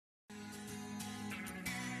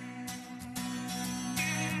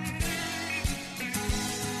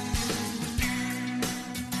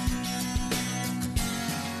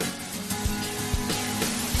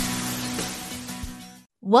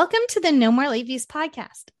Welcome to the No More Late Fees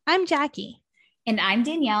podcast. I'm Jackie. And I'm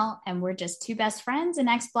Danielle, and we're just two best friends and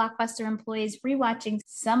ex-Blockbuster employees rewatching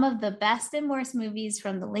some of the best and worst movies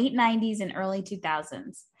from the late 90s and early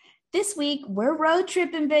 2000s. This week, we're road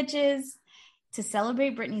tripping, bitches. To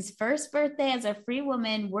celebrate Britney's first birthday as a free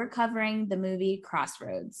woman, we're covering the movie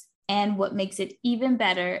Crossroads. And what makes it even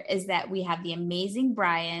better is that we have the amazing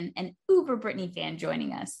Brian, an uber Britney fan,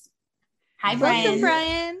 joining us. Hi, Brian. Welcome,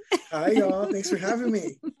 Brian. Hi, y'all. Thanks for having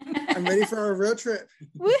me. I'm ready for our road trip.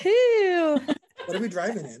 Woohoo! What are we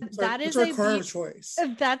driving in? That's our car of choice.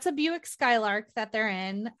 That's a Buick Skylark that they're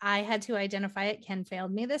in. I had to identify it. Ken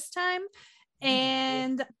failed me this time.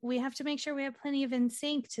 And we have to make sure we have plenty of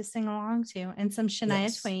NSYNC to sing along to, and some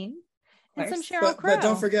Shania Twain, and some Sheryl Crow. But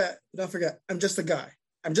don't forget, I'm just a guy.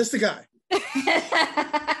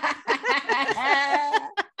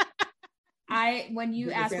 When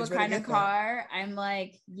you ask what kind of car, I'm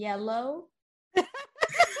like, yellow.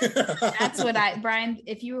 That's what Brian,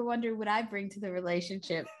 if you were wondering what I bring to the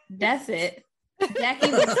relationship, that's it.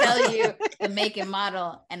 Jackie will tell you the make and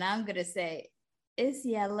model, and I'm going to say, it's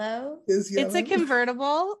yellow. It's a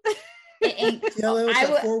convertible. It ain't yellow. It's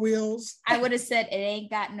got four wheels. I would have said it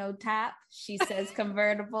ain't got no top. She says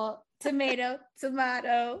convertible. Tomato.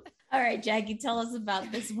 All right, Jackie, tell us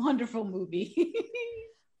about this wonderful movie.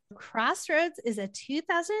 Crossroads is a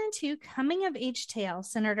 2002 coming-of-age tale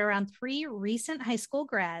centered around three recent high school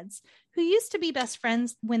grads who used to be best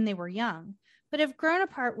friends when they were young, but have grown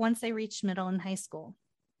apart once they reached middle and high school.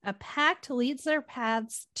 A pact leads their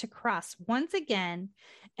paths to cross once again,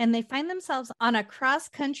 and they find themselves on a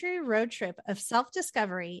cross-country road trip of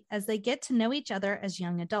self-discovery as they get to know each other as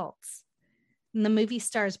young adults. And the movie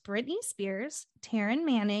stars Britney Spears, Taryn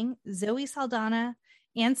Manning, Zoe Saldana,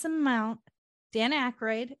 Anson Mount, Dan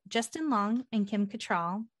Aykroyd, Justin Long, and Kim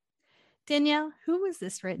Cattrall. Danielle, who was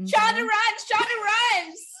this written by? Shonda Rhimes.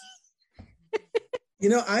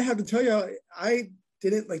 I have to tell you, I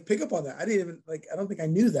didn't pick up on that. I didn't even I don't think I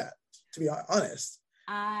knew that, to be honest.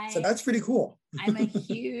 So that's pretty cool. I'm a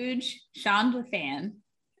huge Shonda fan.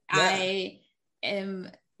 Yeah. I am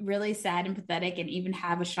really sad and pathetic, and even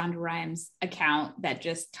have a Shonda Rhimes account that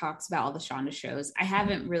just talks about all the Shonda shows. I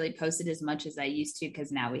haven't really posted as much as I used to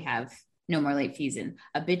because now we have No More Late Fees and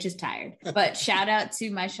a bitch is tired. But shout out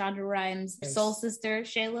to my Shonda Rhimes soul sister,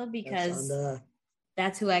 Shayla, because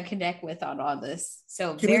that's who I connect with on all this.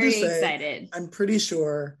 So very excited. I'm pretty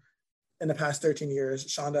sure in the past 13 years,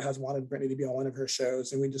 Shonda has wanted Britney to be on one of her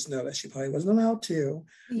shows, and we just know that she probably wasn't allowed to.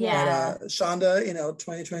 Yeah. But Shonda,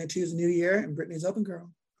 2022 is a new year, and Britney's up and girl.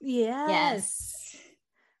 Yes.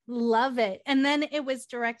 Love it. And then it was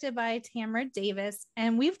directed by Tamra Davis,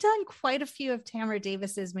 and we've done quite a few of Tamra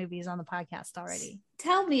Davis's movies on the podcast already.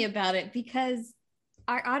 Tell me about it, because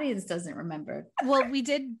our audience doesn't remember. Well, we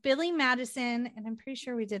did Billy Madison, and I'm pretty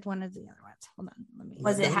sure we did one of the other ones. Hold on.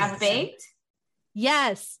 Was it Half Baked?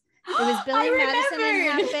 Yes. It was Billy Madison and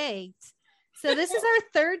Half Baked. So this is our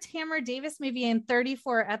third Tamra Davis movie in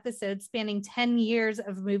 34 episodes, spanning 10 years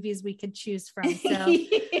of movies we could choose from. So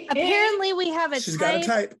apparently we have a She's got a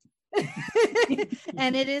type.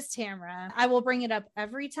 And it is Tamra. I will bring it up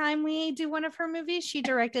every time we do one of her movies. She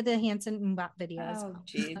directed the Hanson Mbop video as well.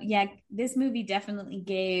 Geez. Yeah, this movie definitely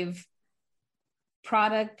gave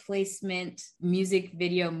product placement, music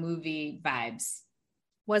video movie vibes.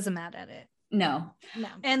 Wasn't mad at it. No.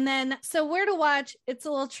 And then, so where to watch? It's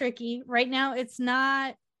a little tricky. Right now, it's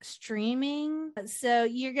not streaming. So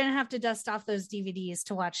you're going to have to dust off those DVDs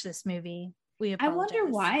to watch this movie. I wonder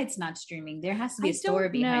why it's not streaming. There has to be a story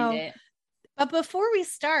behind it. But before we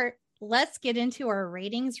start, let's get into our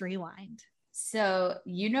ratings rewind. So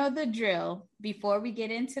you know the drill. Before we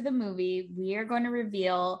get into the movie, we are going to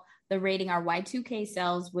reveal the rating our Y2K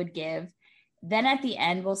selves would give. Then at the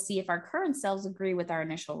end, we'll see if our current selves agree with our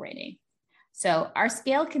initial rating. So our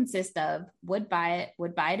scale consists of would buy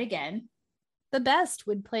it again. The best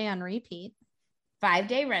would play on repeat.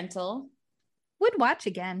 5-day rental. Would watch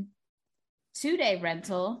again. 2-day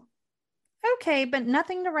rental. Okay, but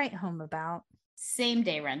nothing to write home about. Same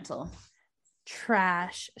day rental.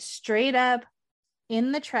 Trash. Straight up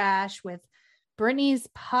in the trash with Britney's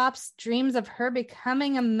pop's dreams of her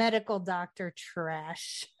becoming a medical doctor.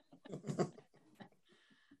 Trash. All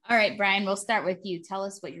right, Brian, we'll start with you. Tell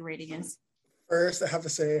us what your rating is. First, I have to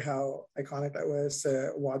say how iconic that was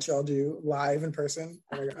to watch y'all do live in person.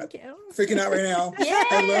 Oh my God. Thank you. Freaking out right now. Yeah.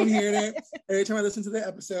 I love hearing it. Every time I listen to the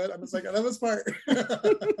episode, I'm just like, I love this part.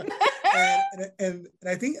 and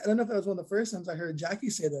I think, I don't know if that was one of the first times I heard Jackie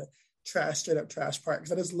say the straight up trash part,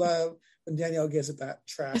 because I just love when Danielle gives it that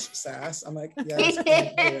trash sass. I'm like, yes, I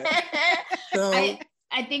can do it. So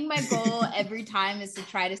I think my goal every time is to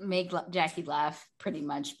try to make Jackie laugh pretty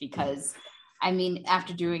much, because I mean,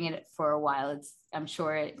 after doing it for a while, I'm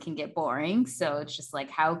sure it can get boring. So it's just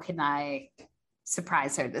like, how can I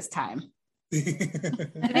surprise her this time? I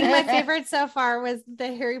think my favorite so far was the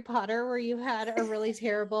Harry Potter, where you had a really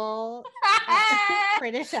terrible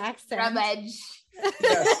British accent. Rubbish.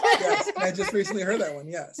 Yes. I just recently heard that one.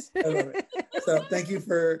 Yes, I love it. So thank you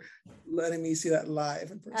for letting me see that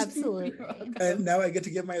live in person. Absolutely. And now I get to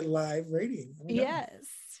give my live rating. Yes.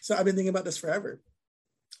 So I've been thinking about this forever.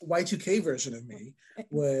 Y2K version of me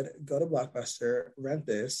would go to Blockbuster, rent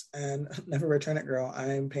this, and never return it, girl.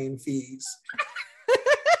 I'm paying fees.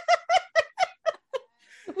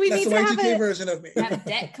 That's the Y2K version of me. Have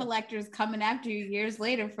debt collectors coming after you years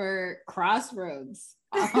later for Crossroads.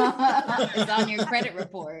 It's on your credit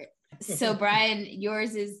report. So Brian,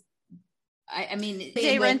 yours is, I mean,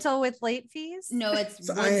 day rental with late fees. No, it's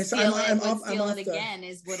so steal it again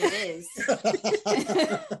is what it is.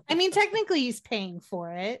 I mean, technically he's paying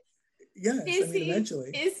for it. Yes,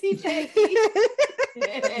 eventually. Is he paying?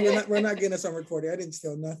 we're not getting us on recording. I didn't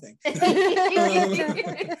steal nothing.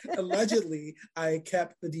 Allegedly, I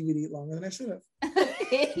kept the DVD longer than I should have.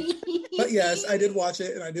 But yes, I did watch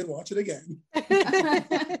it, and I did watch it again.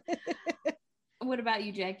 What about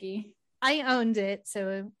you, Jackie? I owned it,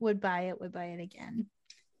 so would buy it again.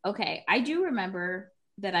 Okay, I do remember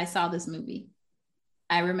that I saw this movie.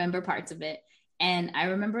 I remember parts of it, and I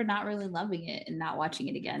remember not really loving it and not watching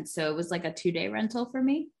it again. So it was like a 2-day rental for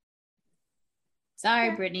me.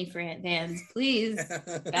 Sorry, Brittany fans, please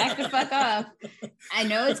back the fuck off. I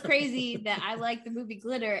know it's crazy that I like the movie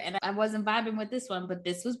Glitter and I wasn't vibing with this one, but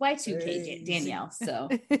this was Y2K, Danielle. So,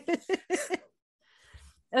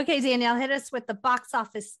 okay, Danielle, hit us with the box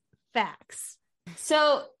office facts.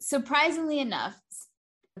 So, surprisingly enough,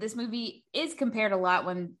 this movie is compared a lot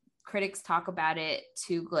when critics talk about it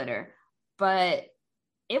to Glitter, but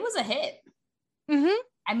it was a hit. Mm-hmm.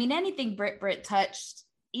 I mean, anything Brit touched,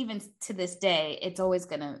 even to this day, it's always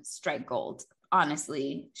going to strike gold.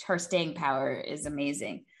 Honestly, her staying power is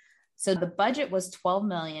amazing. So the budget was $12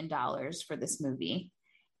 million for this movie.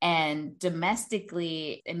 And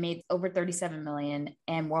domestically, it made over $37 million.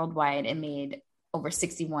 And worldwide, it made over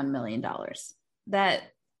 $61 million. That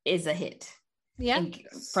is a hit. Yeah.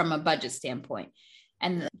 From a budget standpoint.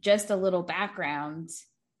 And just a little background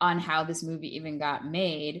on how this movie even got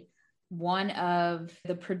made. One of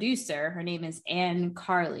the producer, her name is Anne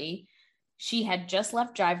Carley. She had just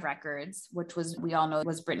left Jive Records, which was, we all know,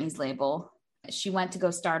 was Britney's label. She went to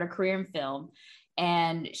go start a career in film.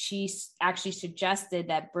 And she actually suggested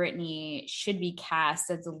that Britney should be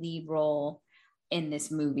cast as a lead role in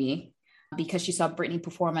this movie because she saw Britney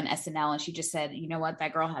perform on SNL. And she just said, you know what,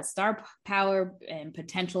 that girl has star power and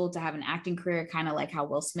potential to have an acting career, kind of like how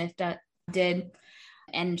Will Smith did.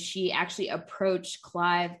 And she actually approached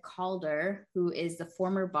Clive Calder, who is the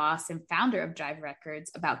former boss and founder of Jive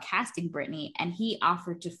Records, about casting Britney. And he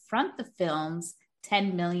offered to front the film's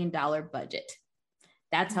 $10 million budget.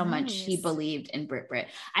 That's how much he believed in Brit.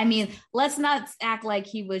 I mean, let's not act like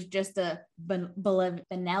he was just a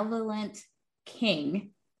benevolent king.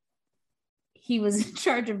 He was in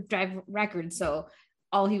charge of Jive Records. So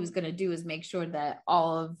all he was going to do is make sure that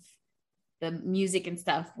all of the music and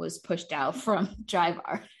stuff was pushed out from Jive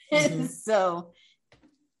artists. Mm-hmm. So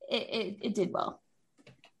it did well.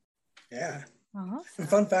 Yeah. Awesome.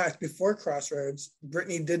 Fun fact, before Crossroads,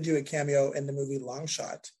 Britney did do a cameo in the movie Long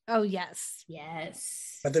Shot. Oh, yes.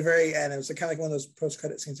 Yes. At the very end, it was kind of like one of those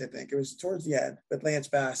post-credit scenes, I think. It was towards the end with Lance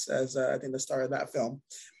Bass as, I think, the star of that film.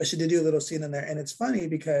 But she did do a little scene in there. And it's funny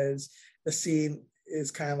because the scene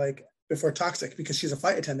is kind of like before Toxic, because she's a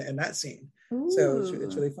flight attendant in that scene. Ooh. So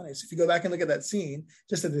it's really funny. So if you go back and look at that scene,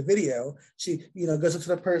 just at the video, she, goes up to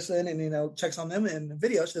the person and, checks on them, and the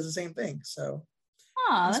video, she does the same thing. So.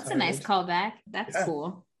 Oh, that's a nice callback. That's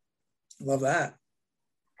cool. Love that.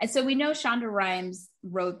 And so we know Shonda Rhimes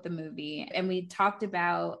wrote the movie, and we talked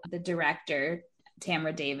about the director,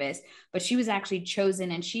 Tamra Davis, but she was actually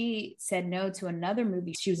chosen, and she said no to another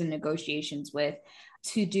movie she was in negotiations with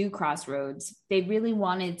to do Crossroads. They really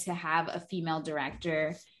wanted to have a female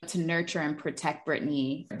director to nurture and protect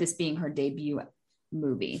Britney, this being her debut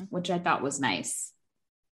movie, which I thought was nice.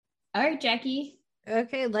 All right, Jackie.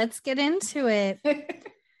 Okay, let's get into it.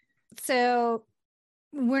 So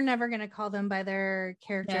we're never going to call them by their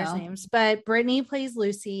characters' names, but Britney plays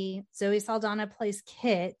Lucy, Zoe Saldana plays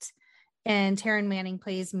Kit, and Taryn Manning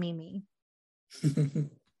plays Mimi.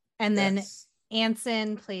 And then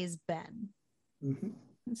Anson plays Ben. Mm-hmm.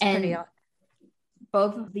 And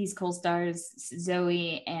both of these co-stars,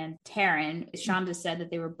 Zoe and Taryn, Shonda said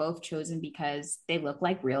that they were both chosen because they look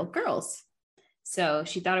like real girls. So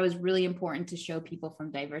she thought it was really important to show people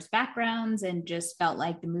from diverse backgrounds and just felt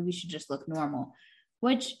like the movie should just look normal,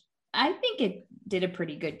 which I think it did a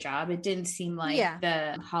pretty good job. It didn't seem like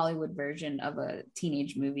the Hollywood version of a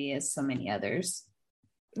teenage movie as so many others.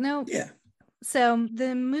 No. Yeah. So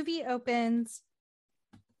the movie opens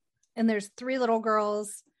and there's 3 little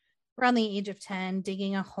girls around the age of 10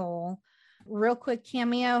 digging a hole. Real quick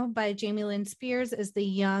cameo by Jamie Lynn Spears as the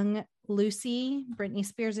young Lucy, Britney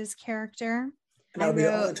Spears' character. And that'll be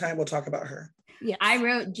the only time we'll talk about her. Yes. I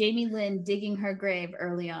wrote Jamie Lynn digging her grave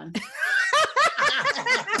early on.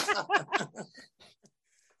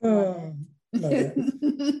 Oh,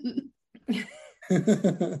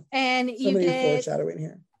 and you somebody get foreshadowing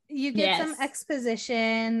here. You get some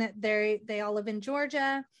exposition. They all live in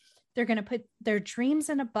Georgia. They're going to put their dreams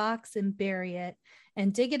in a box and bury it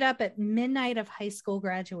and dig it up at midnight of high school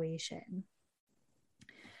graduation.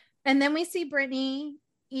 And then we see Britney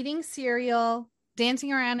eating cereal,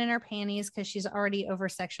 dancing around in her panties because she's already over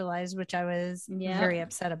sexualized, which I was very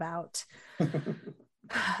upset about.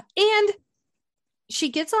 And she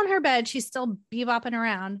gets on her bed. She's still bebopping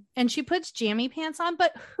around and she puts jammy pants on.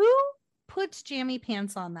 But who puts jammy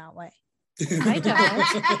pants on that way? I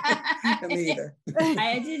don't. Me either.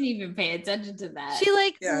 I didn't even pay attention to that. She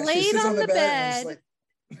laid on the bed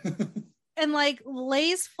and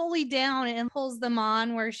lays fully down and pulls them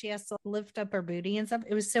on where she has to lift up her booty and stuff.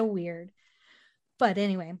 It was so weird. But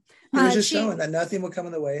anyway, it was just showing that nothing would come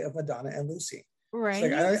in the way of Madonna and Lucy. Right.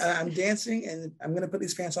 It's like I'm dancing and I'm going to put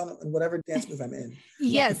these pants on in whatever dance move I'm in.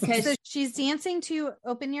 Yes. So she's dancing to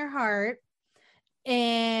Open Your Heart.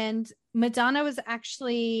 And Madonna was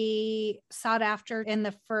actually sought after in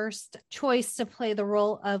the first choice to play the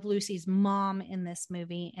role of Lucy's mom in this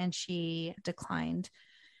movie, and she declined.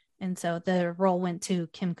 And so the role went to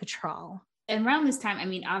Kim Cattrall. And around this time, I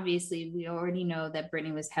mean, obviously, we already know that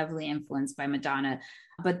Britney was heavily influenced by Madonna,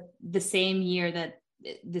 but the same year that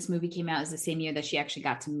this movie came out is the same year that she actually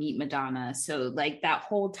got to meet Madonna. So that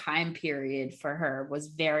whole time period for her was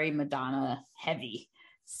very Madonna heavy.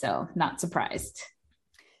 So not surprised.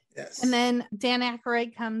 Yes. And then Dan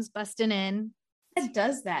Aykroyd comes busting in. It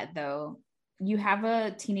does that though. You have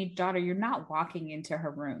a teenage daughter. You're not walking into her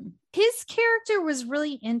room. His character was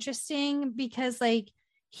really interesting because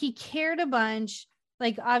he cared a bunch.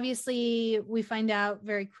 Obviously we find out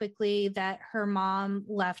very quickly that her mom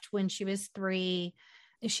left when she was 3.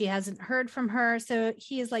 She hasn't heard from her. So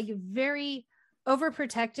he is very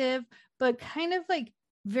overprotective, but kind of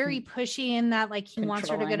very pushy in that he wants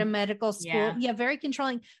her to go to medical school. Yeah, very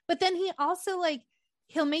controlling. But then he also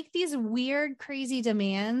he'll make these weird, crazy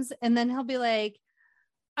demands. And then he'll be like,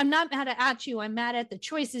 I'm not mad at you. I'm mad at the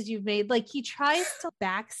choices you've made. He tries to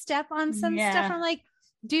backstep on some stuff. I'm like,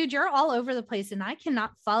 dude, you're all over the place and I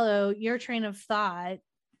cannot follow your train of thought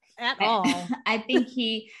at all. I think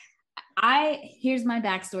here's my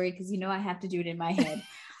backstory because I have to do it in my head.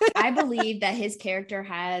 I believe that his character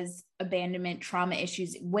has abandonment trauma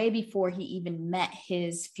issues way before he even met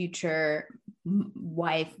his future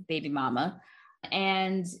wife, baby mama.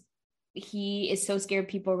 And he is so scared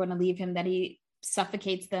people are going to leave him that he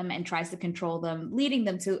suffocates them and tries to control them, leading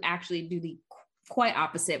them to actually do the quite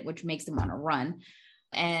opposite, which makes them want to run.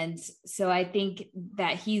 And so I think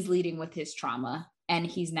that he's leading with his trauma and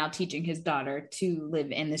he's now teaching his daughter to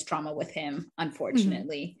live in this trauma with him,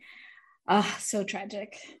 unfortunately. So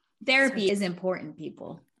tragic. Therapy is important,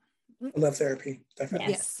 people. I love therapy.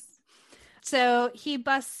 Definitely. Yes. So he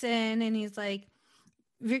busts in and he's like,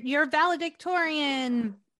 you're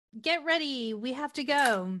valedictorian. Get ready. We have to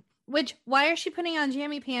go. Which, why is she putting on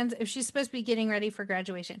jammy pants if she's supposed to be getting ready for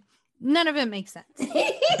graduation? None of it makes sense.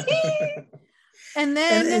 And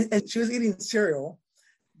then and she was eating cereal,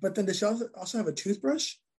 but then did she also have a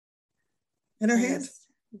toothbrush in her hand?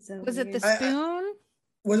 Was it the spoon?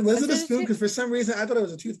 Was it a spoon? Because for some reason I thought it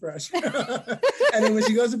was a toothbrush. And then when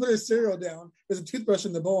she goes to put her cereal down, there's a toothbrush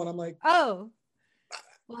in the bowl, and I'm like, oh,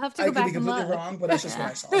 we'll have to go back and look. I could be completely wrong, but that's just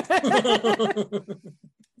what I saw.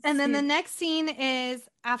 And then the next scene is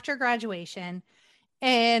after graduation.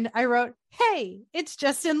 And I wrote, hey, it's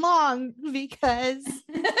Justin Long, because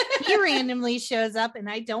he randomly shows up and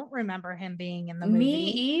I don't remember him being in the movie. Me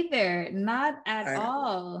either. Not at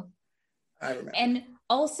all. I remember. And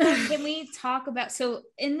also, can we talk about, so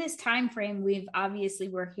in this time frame,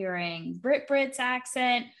 we're hearing Brit's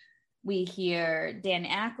accent. We hear Dan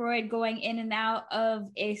Aykroyd going in and out of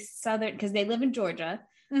a Southern, because they live in Georgia,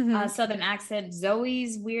 Southern accent,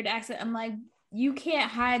 Zoe's weird accent. I'm like, you can't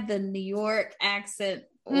hide the New York accent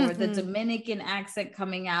or the Dominican accent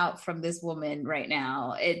coming out from this woman right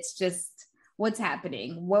now. It's just, what's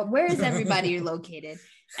happening? Where is everybody located?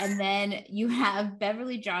 And then you have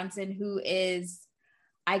Beverly Johnson, who is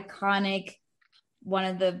iconic, one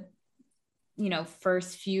of the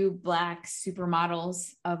first few Black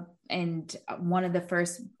supermodels and one of the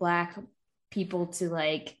first Black people to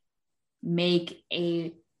like make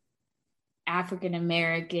a African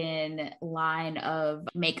American line of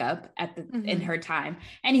makeup in her time.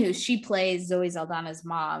 Anywho, she plays Zoe Saldana's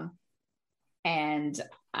mom, and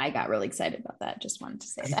I got really excited about that. Just wanted to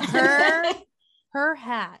say that her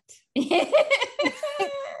hat.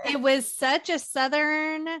 It was such a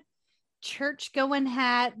Southern church going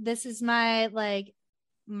hat. This is my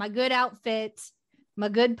good outfit, my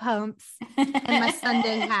good pumps, and my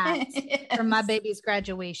Sunday hat for my baby's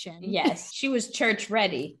graduation. Yes, she was church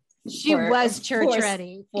ready. She was church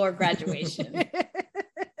ready for graduation.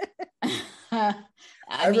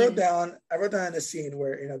 I wrote down in the scene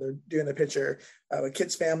where they're doing the picture with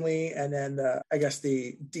Kit's family, and then I guess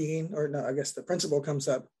the dean, or no, I guess the principal comes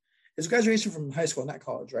up. It's graduation from high school, not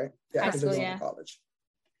college, right? Yeah, high school, yeah. College.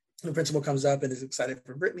 The principal comes up and is excited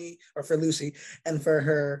for Brittany, or for Lucy, and for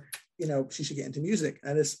her, she should get into music.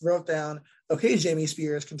 And I just wrote down, okay, Jamie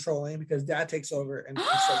Spears controlling, because dad takes over and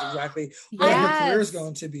says exactly what her career is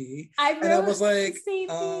going to be. And I was like,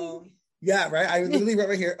 yeah, right. I literally wrote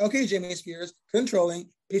right here, okay, Jamie Spears controlling,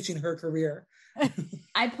 pitching her career.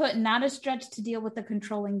 I put not a stretch to deal with the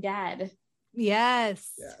controlling dad.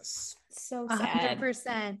 Yes. So sad.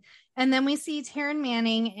 100%. And then we see Taryn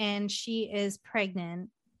Manning, and she is pregnant.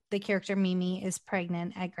 The character Mimi is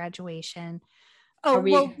pregnant at graduation.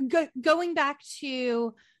 Going back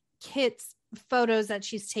to Kit's photos that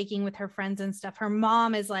she's taking with her friends and stuff, her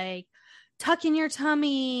mom is like, tuck in your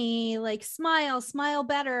tummy, like smile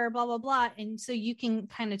better, blah, blah, blah. And so you can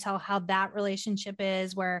kind of tell how that relationship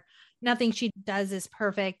is, where nothing she does is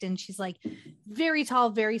perfect. And she's like very tall,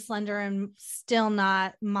 very slender, and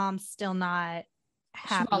mom's still not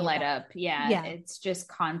happy. She won't light up. Yeah. It's just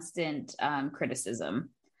constant criticism.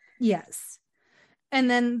 Yes. And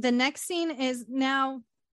then the next scene is now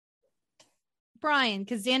Brian,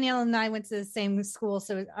 because Danielle and I went to the same school,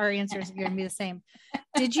 so our answers are going to be the same.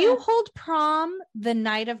 Did you hold prom the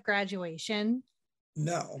night of graduation?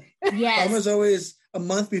 No. Yes. Prom was always a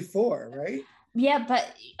month before, right? Yeah, but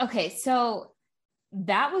okay, so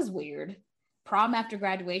that was weird. Prom after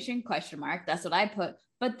graduation, ? That's what I put.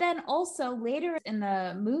 But then also later in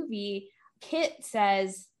the movie, Kit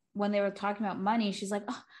says, when they were talking about money, she's like,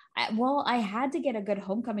 I had to get a good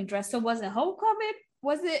homecoming dress. So was it homecoming?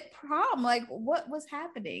 Was it prom? Like, what was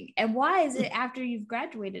happening? And why is it after you've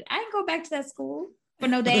graduated? I didn't go back to that school for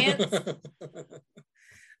no dance.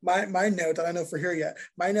 my note, I don't know if we're here yet.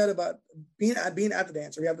 My note about being at the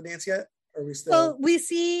dance. Are we at the dance yet? Or are we still? Well, we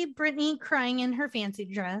see Brittany crying in her fancy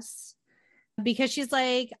dress because she's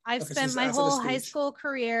like, I've spent my whole high school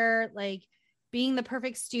career like being the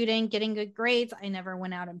perfect student, getting good grades. I never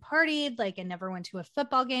went out and partied. Like, I never went to a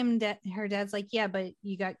football game. Her dad's like, yeah, but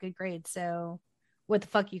you got good grades. So what the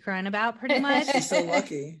fuck you crying about, pretty much? She's so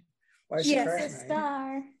lucky. Why is she crying? A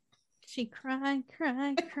star. She cried.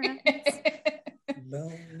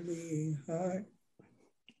 Lonely heart.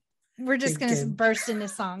 We're just going to burst into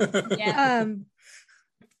song. Yeah.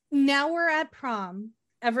 Now we're at prom.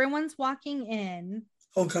 Everyone's walking in.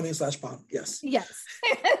 Homecoming / prom. Yes.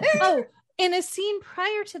 Oh, in a scene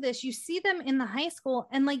prior to this, you see them in the high school,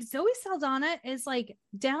 and like Zoe Saldana is like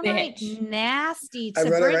downright nasty to I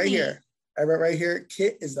wrote Brittany. I wrote right here,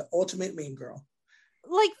 Kit is the ultimate mean girl.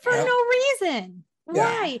 Like, for no reason.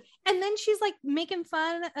 Why? And then she's like making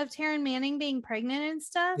fun of Taryn Manning being pregnant and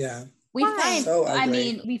stuff. Yeah. We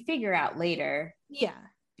figure out later. Yeah.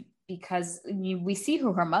 Because we see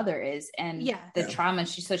who her mother is and the trauma.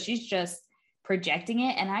 She's just projecting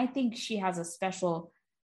it. And I think she has a special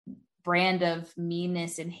brand of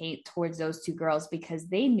meanness and hate towards those two girls because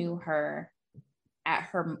they knew her at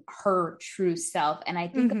her true self. And I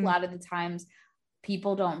think a lot of the times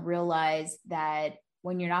people don't realize that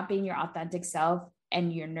when you're not being your authentic self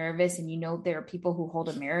and you're nervous and there are people who hold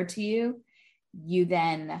a mirror to you, you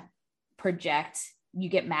then project, you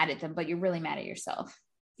get mad at them, but you're really mad at yourself.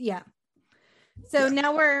 Yeah. So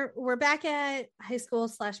now we're back at high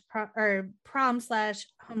school / prom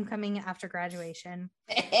 / homecoming after graduation.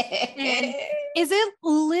 And is it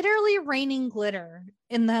literally raining glitter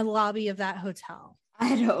in the lobby of that hotel?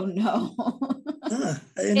 I don't know. I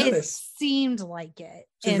didn't notice. It seemed like it.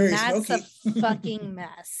 And that's smoky. A fucking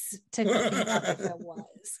mess to clean up if it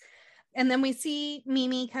was. And then we see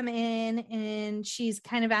Mimi come in and she's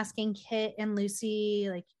kind of asking Kit and Lucy,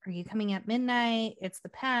 like, are you coming at midnight? It's the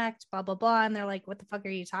pact, blah, blah, blah. And they're like, what the fuck are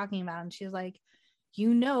you talking about? And she's like,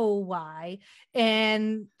 you know why.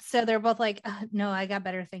 And so they're both like, no, I got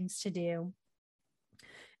better things to do.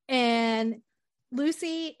 And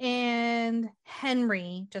Lucy and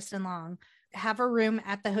Henry, Justin Long, have a room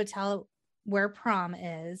at the hotel where prom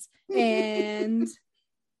is. And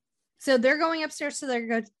so they're going upstairs to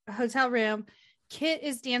their hotel room. Kit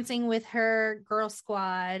is dancing with her girl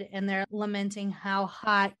squad, and they're lamenting how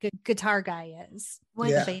hot guitar guy is.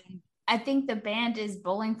 Yeah. I think the band is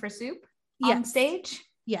Bowling for Soup on stage.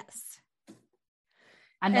 Yes.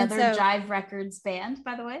 Another Jive Records band,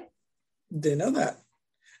 by the way. Didn't know that.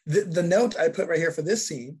 The note I put right here for this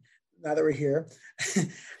scene, now that we're here,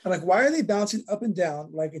 I'm like, why are they bouncing up and down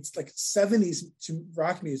like it's like 70s to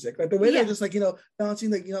rock music? Like the way they're just like, bouncing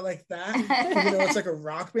like, like that. It's like a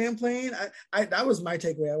rock band playing. I that was my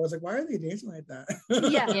takeaway. I was like, why are they dancing like that?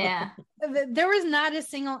 Yeah. There was not a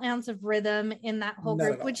single ounce of rhythm in that whole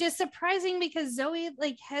group, which is surprising because Zoe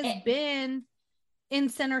has been in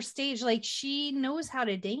center stage. Like, she knows how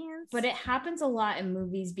to dance. But it happens a lot in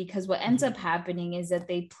movies because what ends up happening is that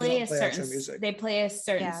they play a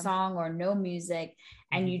certain song or no music,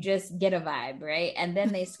 and you just get a vibe, right? And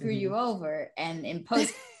then they screw you over, and in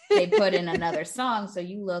post they put in another song, so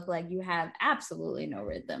you look like you have absolutely no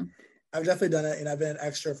rhythm. I've definitely done it, and I've been an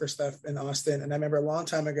extra for stuff in Austin. And I remember a long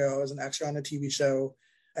time ago, I was an extra on a TV show,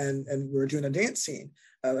 and we were doing a dance scene.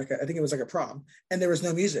 I think it was like a prom, and there was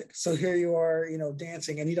no music. So here you are,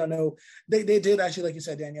 dancing, and you don't know. They did actually, like you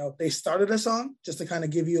said, Danielle, they started a song just to kind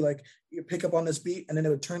of give you like, you pick up on this beat, and then it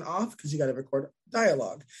would turn off because you got to record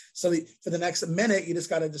dialogue. So for the next minute, you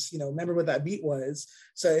just got to just, remember what that beat was.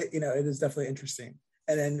 So, it is definitely interesting.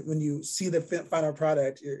 And then when you see the final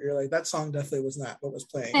product, you're like, that song definitely was not what was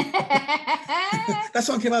playing. That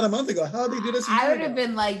song came out a month ago. How did they do this? I would have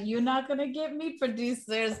been like, you're not going to get me,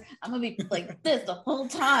 producers. I'm going to be like this the whole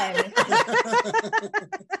time.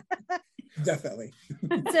 Definitely.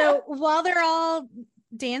 So while they're all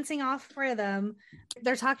dancing off rhythm,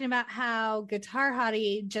 they're talking about how Guitar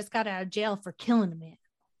Hottie just got out of jail for killing a man.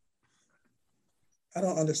 I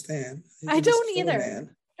don't understand. I don't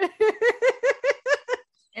either.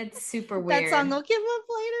 It's super weird. That song will give up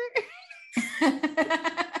later.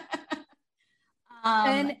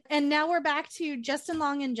 And now we're back to Justin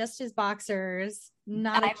Long in just his boxers.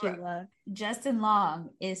 Not a cute look. Justin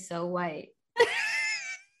Long is so white.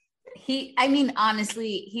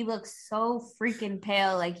 Honestly, he looks so freaking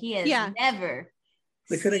pale. Like he has never.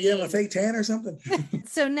 They couldn't give him a fake tan or something.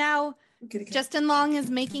 So now Justin Long is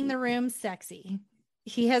making the room sexy.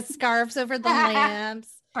 He has scarves over the lamps.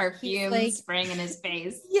 Perfume spraying in his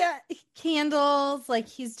face. Yeah, candles, like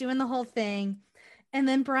he's doing the whole thing. And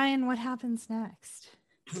then, Brian, what happens next?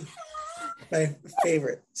 My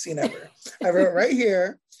favorite scene ever. I wrote right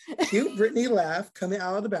here, cute Brittany laugh coming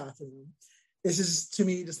out of the bathroom. This is, to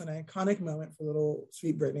me, just an iconic moment for little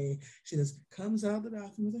sweet Brittany. She just comes out of the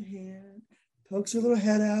bathroom with her hand, pokes her little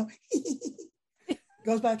head out,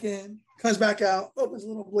 goes back in, comes back out, opens a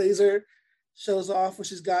little blazer, shows off what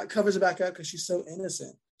she's got, covers it back up because she's so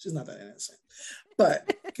innocent. She's not that innocent.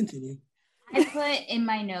 But continue. I put in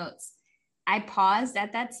my notes, I paused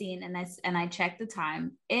at that scene and I checked the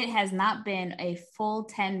time. It has not been a full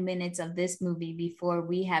 10 minutes of this movie before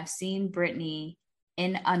we have seen Brittany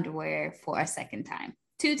in underwear for a second time.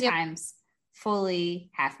 2 times, fully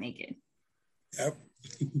half naked. Yep.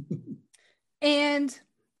 And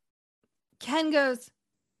Ken goes,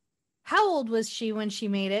 how old was she when she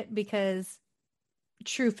made it? Because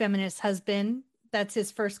true feminist husband, that's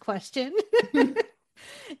his first question.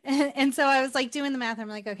 And so I was like doing the math. I'm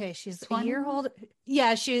like, okay, she's 20? A year old.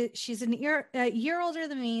 Yeah, she's a year older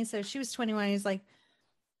than me. So she was 21. He's like,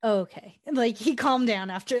 okay. Like he calmed down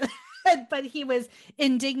after that, but he was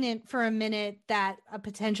indignant for a minute that a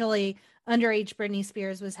potentially underage Britney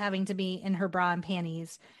Spears was having to be in her bra and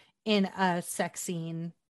panties in a sex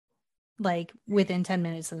scene, like within 10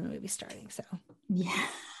 minutes of the movie starting. So yeah.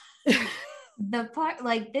 The part,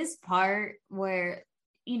 like this part where,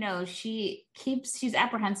 she's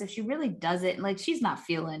apprehensive. She really doesn't, like, she's not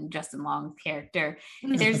feeling Justin Long's character.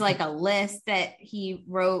 There's like a list that he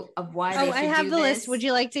wrote of why they should I have do the this. list. Would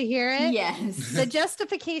you like to hear it? Yes. The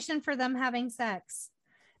justification for them having sex.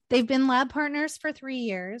 They've been lab partners for 3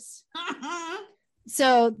 years.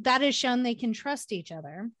 So that has shown they can trust each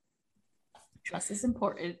other. Trust is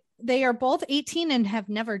important. They are both 18 and have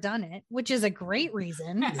never done it, which is a great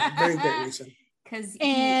reason. Yeah, very great reason. Because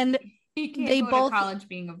they go both to college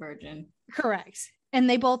being a virgin. Correct. And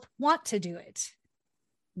they both want to do it.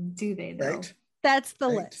 Do they though? Right. That's the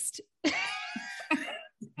list.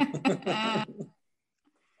 And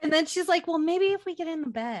then she's like, well, maybe if we get in the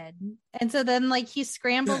bed. And so then like he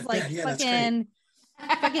scrambles fucking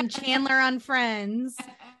Chandler on Friends,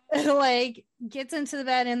 like gets into the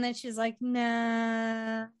bed, and then she's like,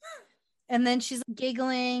 nah. And then she's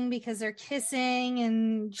giggling because they're kissing,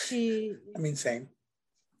 and she. I mean, same.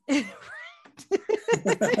 And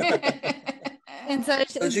so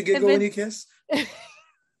don't you giggle when you kiss?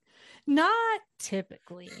 Not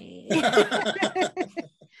typically.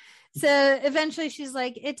 So eventually she's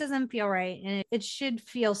like, it doesn't feel right, and it should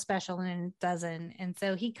feel special, and it doesn't. And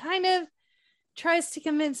so he kind of tries to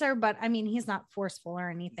convince her, but I mean, he's not forceful or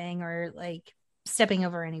anything, or like stepping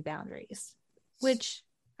over any boundaries, which,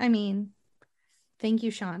 I mean, thank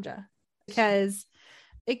you, Shonda, because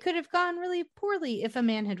it could have gone really poorly if a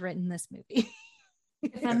man had written this movie.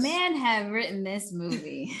 If a man had written this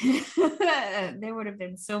movie, there would have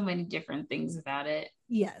been so many different things about it.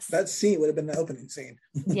 Yes. That scene would have been the opening scene.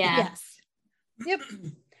 Yeah. Yes. Yep.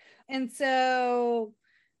 And so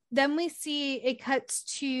then we see it cuts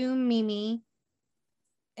to Mimi,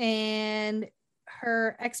 and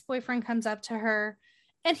her ex-boyfriend comes up to her,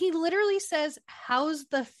 and he literally says, "How's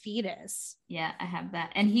the fetus?" Yeah, I have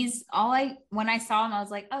that. And when I saw him, I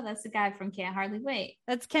was like, oh, that's the guy from Can't Hardly Wait.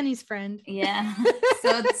 That's Kenny's friend. Yeah.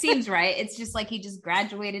 So it seems right. It's just like he just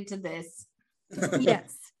graduated to this.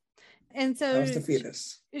 Yes. And so How's the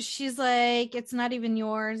fetus? She's like, it's not even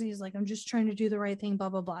yours. He's like, I'm just trying to do the right thing, blah,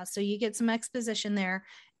 blah, blah. So you get some exposition there.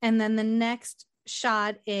 And then the next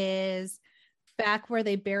shot is back where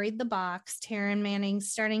they buried the box. Taryn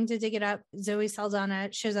Manning's starting to dig it up. Zoe Saldana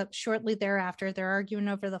shows up shortly thereafter. They're arguing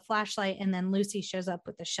over the flashlight, and then Lucy shows up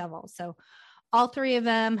with the shovel. So all three of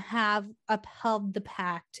them have upheld the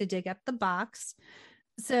pact to dig up the box.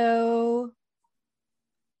 So,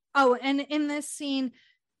 and in this scene,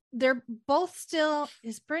 they're both still,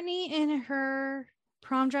 is Brittany in her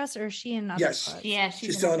prom dress, or is she in other Yes. clothes? Yeah,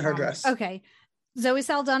 She's still in her dress. Okay. Zoe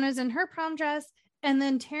Saldana's in her prom dress, and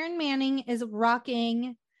then Taryn Manning is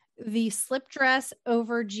rocking the slip dress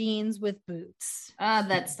over jeans with boots.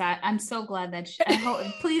 That's that. I'm so glad that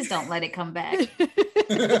please don't let it come back.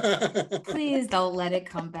 Please don't let it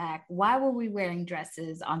come back. Why were we wearing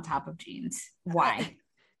dresses on top of jeans? Why?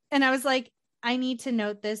 And I was like, I need to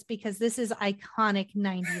note this because this is iconic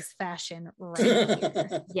 90s fashion right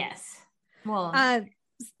here. Yes. Well,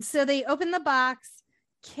 so they open the box.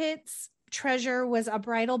 Kit's treasure was a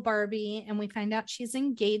bridal Barbie, and we find out she's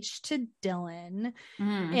engaged to Dylan,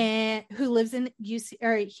 and who lives in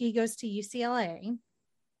he goes to UCLA.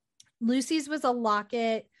 Lucy's was a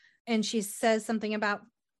locket, and she says something about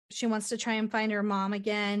she wants to try and find her mom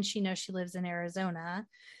again. She knows she lives in Arizona.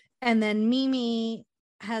 And then Mimi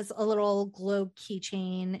has a little globe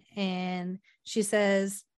keychain, and she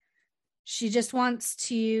says she just wants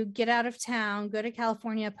to get out of town, go to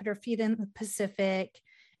California, put her feet in the Pacific.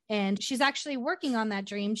 And she's actually working on that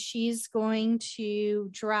dream. She's going to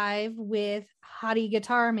drive with Hottie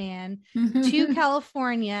Guitar Man to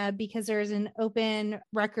California because there's an open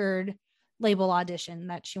record label audition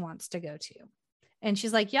that she wants to go to. And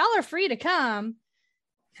she's like, y'all are free to come.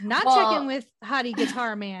 Not checking with Hottie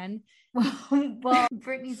Guitar Man. Well,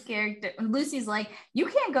 Brittany's character, Lucy's like, you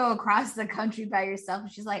can't go across the country by yourself.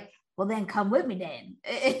 And she's like, well, then come with me then.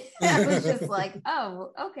 I was just like,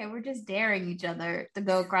 oh, okay, we're just daring each other to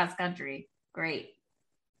go across country. Great.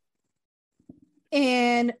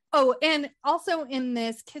 And also in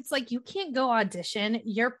this, Kit's like, you can't go audition.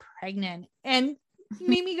 You're pregnant. And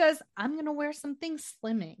Mimi goes, I'm going to wear something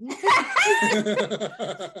slimming.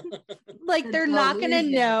 Like they're not going to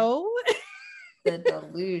know. The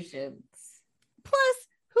delusions. Plus,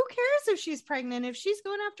 who cares if she's pregnant? If she's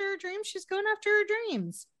going after her dreams, she's going after her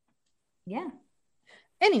dreams. Yeah.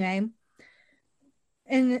 Anyway,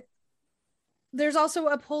 and there's also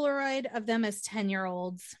a Polaroid of them as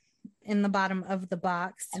 10-year-olds in the bottom of the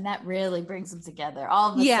box. And that really brings them together.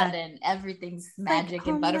 All of a sudden, everything's magic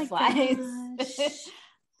and butterflies.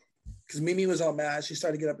 Because Mimi was all mad. She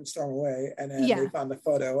started to get up and storm away. And then they found the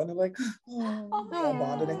photo and they're like, all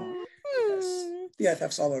bonding. Yes. The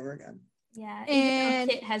FF's all over again. Yeah.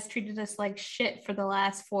 And Kit has treated us like shit for the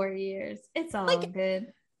last 4 years. It's all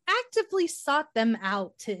good. Actively sought them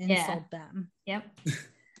out to insult them. Yep.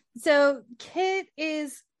 So Kit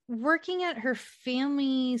is working at her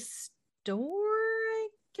family store, I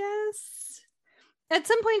guess. At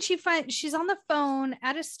some point she's on the phone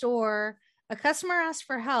at a store. A customer asks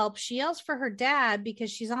for help. She yells for her dad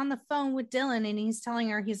because she's on the phone with Dylan and he's telling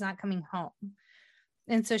her he's not coming home.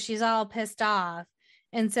 And so she's all pissed off.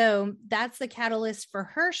 And so that's the catalyst for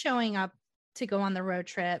her showing up to go on the road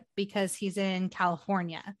trip because he's in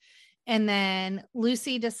California. And then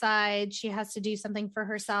Lucy decides she has to do something for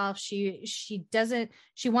herself. She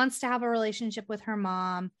wants to have a relationship with her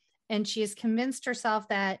mom, and she has convinced herself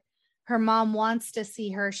that her mom wants to see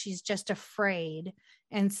her. She's just afraid.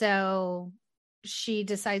 And so she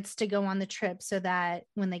decides to go on the trip so that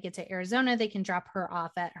when they get to Arizona, they can drop her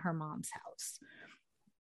off at her mom's house.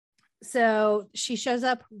 So she shows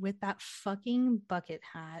up with that fucking bucket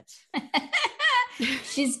hat.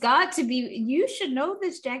 She's got to be, you should know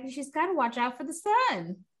this, Jackie. She's got to watch out for the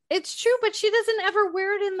sun. It's true, but she doesn't ever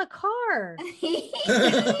wear it in the car.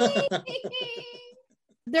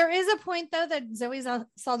 There is a point, though, that Zoe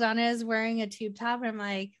Saldana is wearing a tube top. And I'm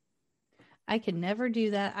like, I could never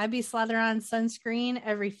do that. I'd be slathering on sunscreen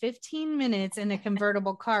every 15 minutes in a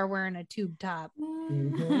convertible car wearing a tube top.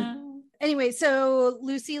 Mm-hmm. Anyway, so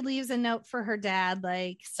Lucy leaves a note for her dad,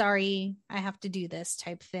 like, sorry, I have to do this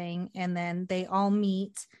type thing. And then they all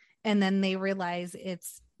meet, and then they realize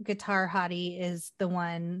it's Guitar Hottie is the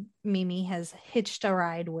one Mimi has hitched a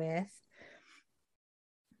ride with.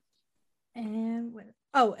 And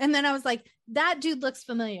then I was like, that dude looks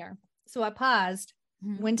familiar. So I paused,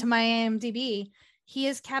 went to my IMDb. He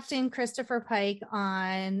is Captain Christopher Pike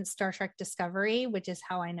on Star Trek Discovery, which is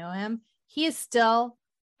how I know him. He is still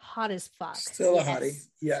hot as fuck. Still a hottie.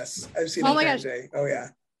 Yes. I've seen him every day. Oh, yeah.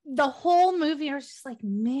 The whole movie, I was just like,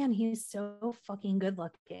 man, he's so fucking good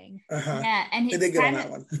looking. Uh-huh. Yeah, and They get on that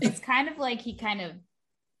one. it's kind of like he kind of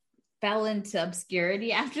fell into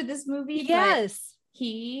obscurity after this movie. Yes. But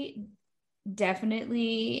he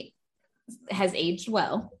definitely has aged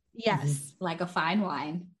well. Yes. Like a fine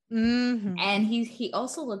wine. Mm-hmm. And he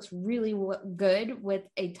also looks really good with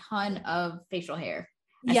a ton of facial hair.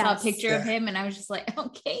 I saw a picture of him and I was just like,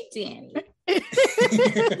 okay, Danny.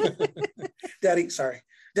 Daddy, sorry.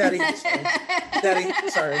 Daddy,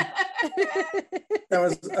 sorry. That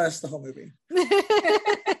was us the whole movie.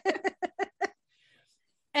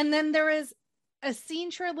 And then there was a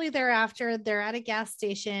scene shortly thereafter. They're at a gas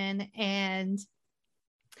station and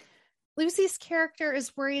Lucy's character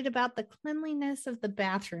is worried about the cleanliness of the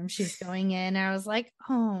bathroom she's going in. I was like,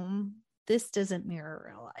 oh, this doesn't mirror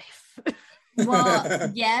real life.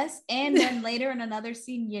 Well, yes. And then later in another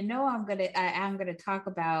scene, I'm gonna talk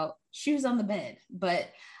about shoes on the bed, but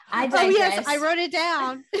I digress. Oh yes, I wrote it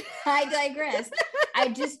down. I digress.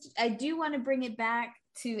 I do want to bring it back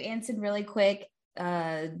to Anson really quick.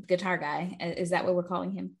 Guitar guy, is that what we're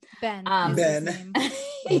calling him? Ben.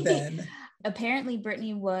 Ben. Apparently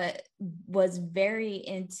Brittany was very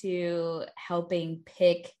into helping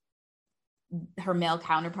pick her male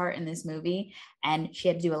counterpart in this movie, and she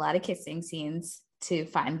had to do a lot of kissing scenes to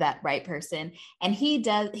find that right person. And he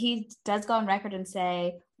does go on record and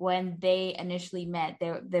say when they initially met,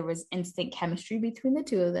 there was instant chemistry between the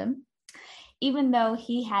two of them, even though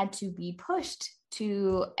he had to be pushed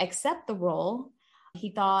to accept the role. He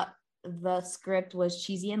thought the script was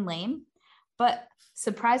cheesy and lame, but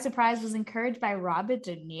surprise, was encouraged by Robert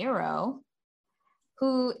De Niro,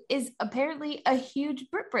 who is apparently a huge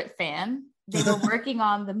Brit fan. They were working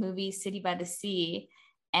on the movie City by the Sea,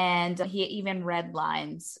 and he even read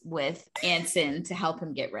lines with Anson to help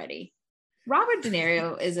him get ready. Robert De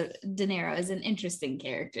Niro is an interesting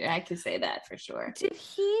character. I can say that for sure. Did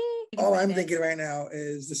he? All I'm thinking right now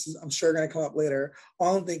is I'm sure going to come up later.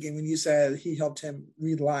 All I'm thinking when you said he helped him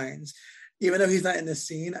read lines, even though he's not in this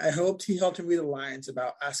scene, I hoped he helped him read the lines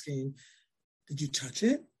about asking, "Did you touch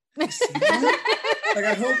it?" Like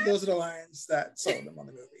I hope those are the lines that sold him on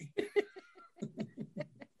the movie.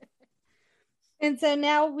 And so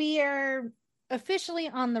now we are officially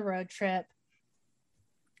on the road trip,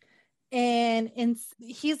 and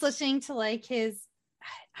he's listening to like his,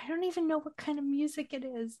 I don't even know what kind of music it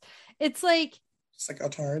is. It's like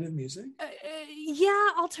alternative music. Yeah,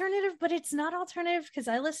 alternative, but it's not alternative because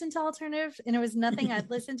I listened to alternative and it was nothing I'd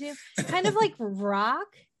listened to. Kind of like rock.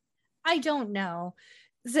 I don't know.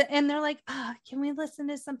 And they're like, can we listen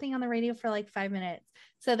to something on the radio for like 5 minutes?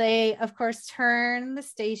 So they, of course, turn the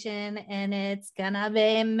station and it's gonna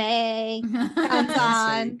be May comes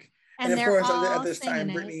on. And of course, at this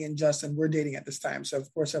time, it. Brittany and Justin were dating at this time. So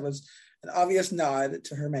of course, that was an obvious nod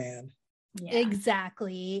to her man. Yeah.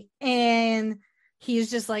 Exactly. And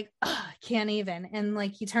he's just like, can't even. And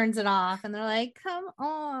like, he turns it off and they're like, come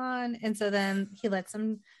on. And so then he lets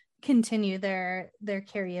them continue their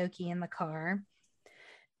karaoke in the car.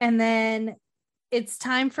 And then it's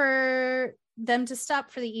time for them to stop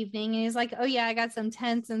for the evening. And he's like, oh yeah, I got some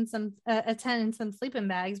tents and a tent and some sleeping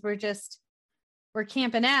bags. We're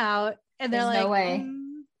camping out. And they're like, no way.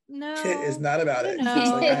 No. Kit is not about it. He's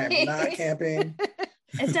like, I am not camping.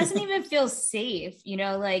 It doesn't even feel safe.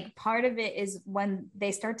 Like part of it is when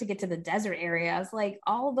they start to get to the desert area, I was like,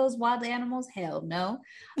 all those wild animals, hell no.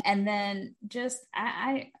 And then just,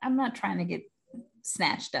 I'm not trying to get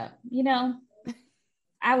snatched up,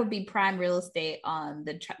 I would be prime real estate on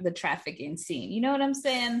the trafficking scene. You know what I'm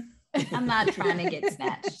saying? I'm not trying to get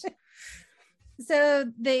snatched.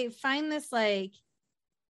 So they find this like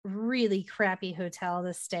really crappy hotel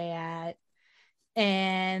to stay at.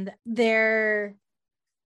 And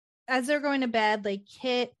as they're going to bed, like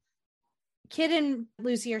Kit and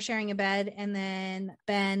Lucy are sharing a bed, and then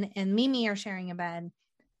Ben and Mimi are sharing a bed.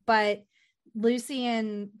 But Lucy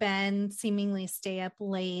and Ben seemingly stay up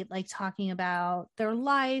late, like talking about their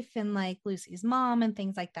life and like Lucy's mom and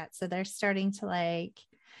things like that. So they're starting to like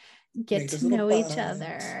get to know each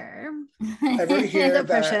other. I wrote here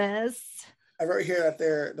Precious. I wrote here that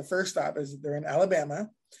the first stop is they're in Alabama.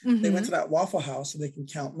 Mm-hmm. They went to that Waffle House so they can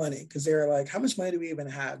count money because they were like, how much money do we even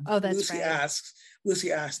have? Oh, that's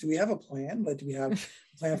Lucy asked, do we have a plan? Like, do we have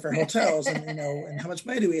a plan for hotels? And, and how much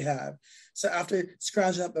money do we have? So after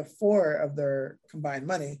scrounging up the 4 of their combined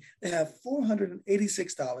money, they have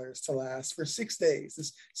 $486 to last for 6 days.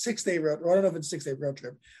 This 6-day road, I don't know if it's a 6-day road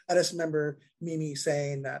trip. I just remember Mimi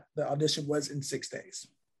saying that the audition was in 6 days.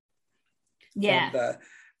 Yeah.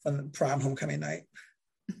 From the prom homecoming night.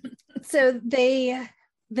 So the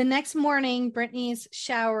next morning, Brittany's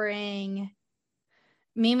showering.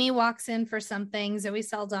 Mimi walks in for something. Zoe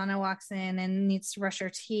Saldana walks in and needs to brush her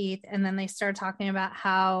teeth. And then they start talking about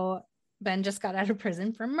how Ben just got out of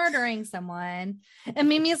prison for murdering someone. And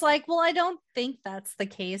Mimi's like, well, I don't think that's the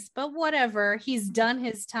case, but whatever. He's done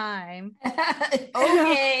his time.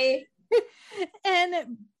 Okay.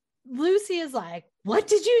 And Lucy is like, what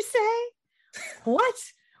did you say? What?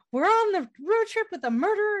 We're on the road trip with a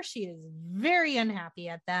murderer. She is very unhappy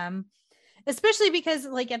at them, especially because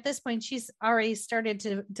like at this point, she's already started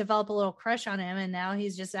to develop a little crush on him. And now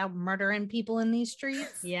he's just out murdering people in these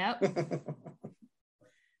streets. Yep.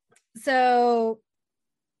 So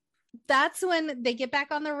that's when they get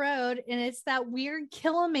back on the road, and it's that weird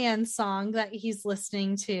Kill a Man song that he's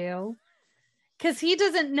listening to. Because he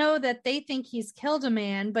doesn't know that they think he's killed a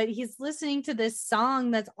man, but he's listening to this song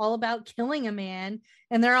that's all about killing a man.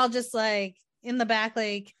 And they're all just like in the back,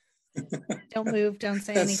 like, don't move, don't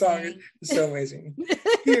say anything. That song is so amazing.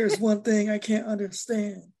 Here's one thing I can't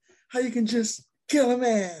understand. How you can just kill a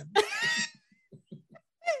man.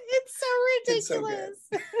 It's so ridiculous.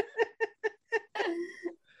 It's so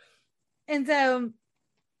and so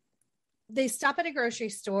they stop at a grocery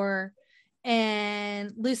store.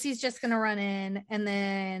 And Lucy's just gonna run in, and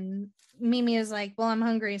then Mimi is like, well, I'm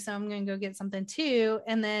hungry, so I'm gonna go get something too.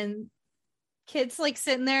 And then Kit's like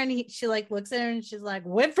sitting there, and she like looks at her and she's like,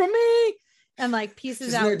 wait for me, and like pieces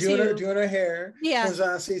she's out doing her hair. Yeah,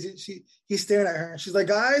 he's staring at her and she's like,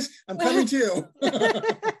 guys, I'm coming too.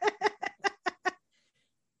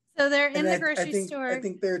 So they're in the grocery store. I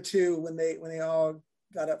think there too, when they all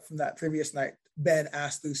got up from that previous night, Ben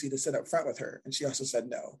asked Lucy to sit up front with her, and she also said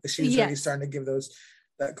no. She was already starting to give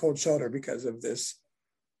that cold shoulder because of this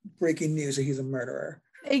breaking news that he's a murderer.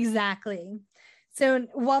 Exactly. So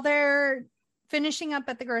while they're finishing up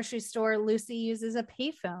at the grocery store, Lucy uses a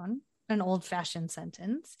payphone, an old-fashioned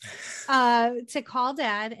sentence, to call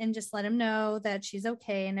Dad and just let him know that she's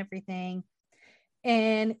okay and everything.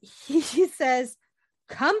 And he says,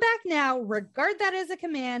 come back now, regard that as a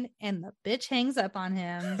command, and the bitch hangs up on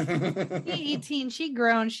him. She 18, she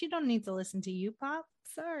grown, she don't need to listen to you, Pop.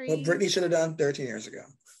 Sorry. What Brittany should have done 13 years ago.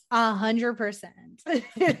 100%.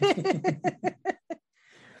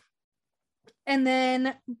 And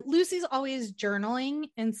then Lucy's always journaling,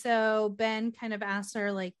 and so Ben kind of asks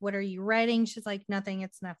her, like, what are you writing? She's like, nothing,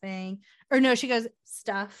 it's nothing. Or no, she goes,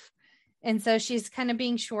 stuff. And so she's kind of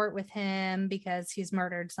being short with him because he's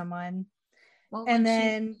murdered someone. Well, and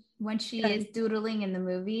then when she is doodling in the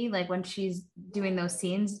movie, like when she's doing those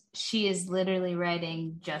scenes, she is literally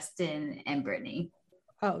writing Justin and Brittany.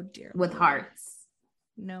 Oh dear. With hearts.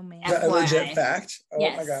 No man. Is that a legit fact? Oh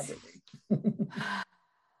yes. my God, Brittany.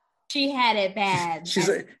 She had it bad. She's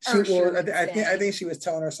like, I think she was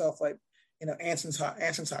telling herself, like, Anson's hot.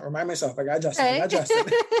 Remind myself, I got Justin. Hey. I got Justin.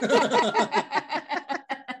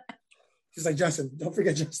 She's like, Justin, don't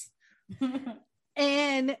forget Justin.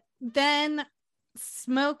 And then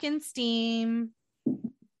smoke and steam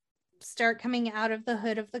start coming out of the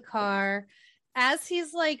hood of the car. As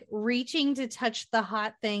he's like reaching to touch the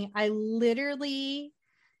hot thing, I literally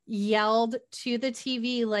yelled to the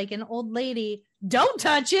TV like an old lady, don't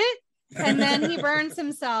touch it. And then he burns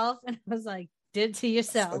himself, and I was like, did to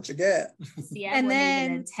yourself. That's what you get. See, I wouldn't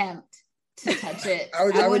even attempt to touch it.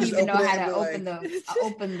 I wouldn't even know how to open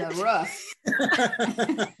the roof.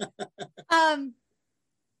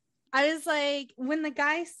 I was like, when the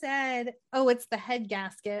guy said, oh, it's the head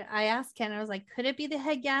gasket, I asked Ken, I was like, could it be the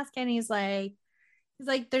head gasket? And he's like,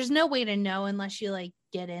 there's no way to know unless you like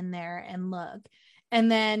get in there and look.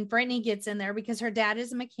 And then Brittany gets in there because her dad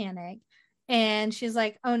is a mechanic, and she's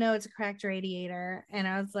like, oh no, it's a cracked radiator. And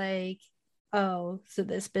I was like, oh, so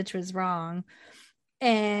this bitch was wrong.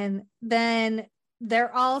 And then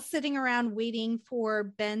they're all sitting around waiting for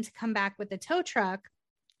Ben to come back with the tow truck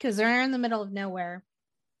because they're in the middle of nowhere.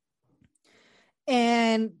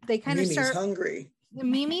 And they kind of start hungry.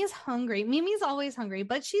 Mimi's hungry. Mimi's always hungry,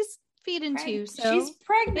 but she's feeding too. So she's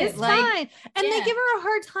pregnant. It's fine. And they give her a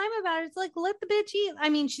hard time about it. It's like, let the bitch eat. I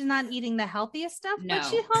mean, she's not eating the healthiest stuff, but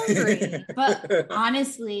she's hungry. But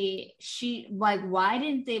honestly, why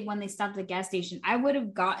didn't they, when they stopped at the gas station, I would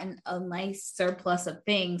have gotten a nice surplus of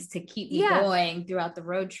things to keep me going throughout the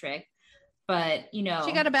road trip. But, she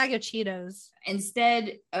got a bag of Cheetos.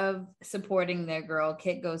 Instead of supporting their girl,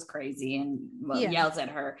 Kit goes crazy and yells at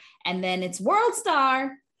her. And then it's World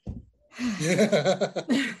Star.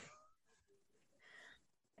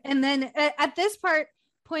 And then at this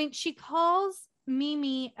point, she calls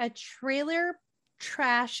Mimi a trailer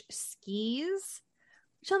trash skis,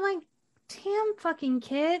 which I'm like, damn fucking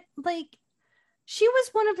Kit. Like, she was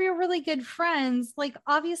one of your really good friends. Like,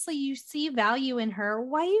 obviously you see value in her.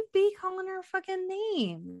 Why you be calling her fucking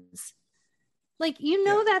names? Like,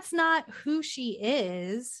 that's not who she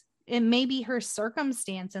is. It may be her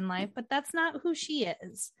circumstance in life, but that's not who she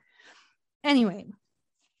is. Anyway,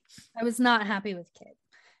 I was not happy with Kit.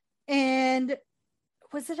 And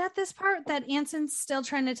was it at this part that Anson's still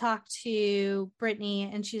trying to talk to Brittany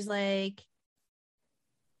and she's like,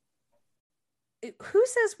 who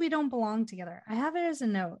says we don't belong together? I have it as a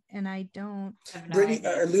note and I don't. Brittany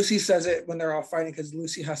or Lucy says it when they're all fighting because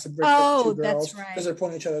Lucy has to break the two girls because they're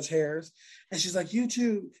pulling each other's hairs. And she's like, you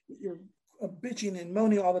two, you're bitching and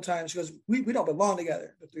moaning all the time. She goes, we don't belong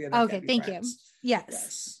together. The three of them. Okay, thank friends. You.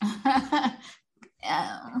 Yes.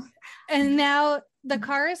 And now the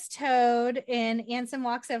car is towed and Anson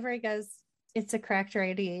walks over and goes, it's a cracked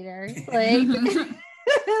radiator. Like,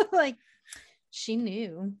 like she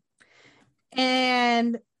knew.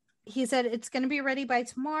 And he said, it's going to be ready by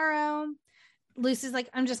tomorrow. Lucy's like,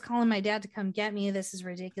 I'm just calling my dad to come get me. This is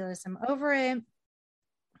ridiculous. I'm over it.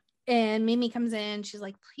 And Mimi comes in. She's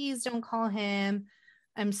like, please don't call him.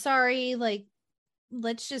 I'm sorry. Like,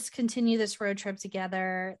 let's just continue this road trip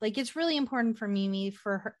together. Like, it's really important for Mimi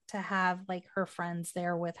for her to have like her friends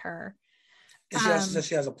there with her. And she also says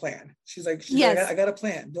she has a plan. She's like, I got a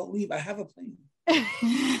plan. Don't leave. I have a plan.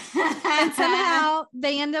 And somehow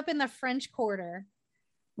they end up in the French Quarter,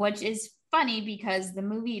 which is funny because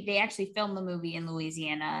they actually filmed the movie in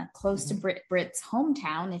Louisiana, close to Britt's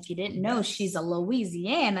hometown. If you didn't know, she's a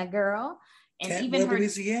Louisiana girl. And even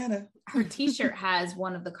Louisiana. Her t-shirt has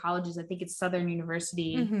one of the colleges, I think it's Southern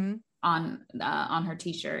University, on her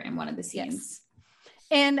t-shirt in one of the scenes. Yes.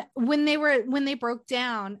 And when they broke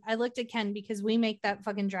down, I looked at Ken because we make that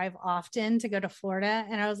fucking drive often to go to Florida.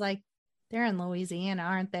 And I was like, they're in Louisiana,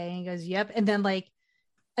 aren't they? And he goes, yep. And then like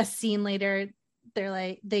a scene later,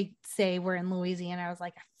 they say we're in Louisiana. I was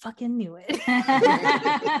like, I fucking knew it.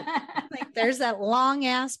 Like, there's that long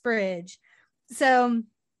ass bridge. So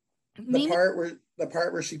the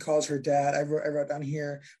part where she calls her dad, I wrote down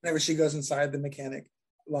here, whenever she goes inside the mechanic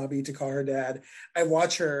lobby to call her dad, I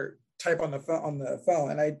watch her type on the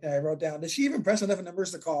phone, and I wrote down, did she even press enough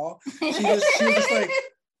numbers to call? She was just like,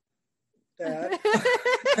 Dad.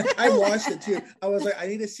 I watched it too. I was like, I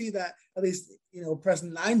need to see that at least, press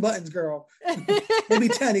 9 buttons, girl. Maybe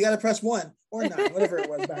 10. You got to press 1 or 9, whatever it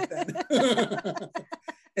was back then.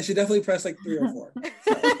 And she definitely pressed like 3 or 4.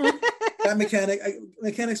 So, that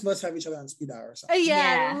mechanics must have each other on speed dial or something.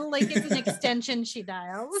 Yeah, like it's an extension she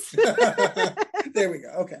dials. There we go.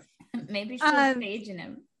 Okay. Maybe she's staging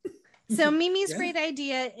him. So Mimi's great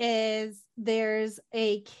idea is there's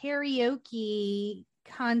a karaoke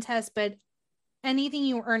contest, but anything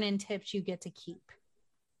you earn in tips you get to keep.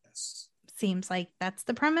 Yes. Seems like that's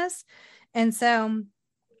the premise. And so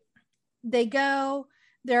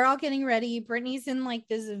they're all getting ready. Brittany's in like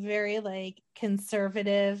this very like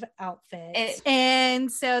conservative outfit.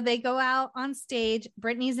 And so they go out on stage.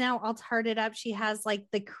 Brittany's now all tarted up. She has like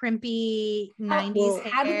the crimpy 90s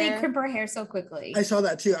hair. How did they crimp her hair so quickly? I saw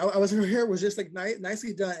that too. Her hair was just like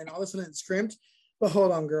nicely done, and all of a sudden it's crimped. But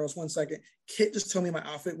hold on, girls, 1 second. Kit just told me my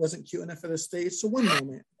outfit wasn't cute enough for the stage. So one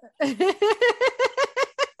moment.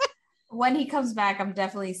 When he comes back, I'm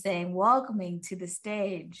definitely saying, welcoming to the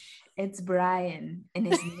stage, it's Brian in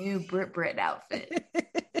his new Brit outfit.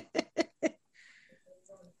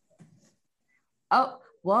 Oh,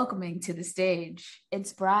 welcoming to the stage,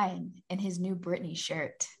 it's Brian in his new Britney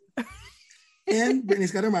shirt. And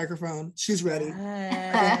Brittany's got her microphone. She's ready.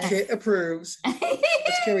 Kit approves.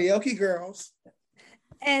 It's karaoke, girls.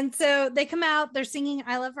 And so they come out, they're singing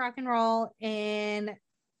I Love Rock and Roll, and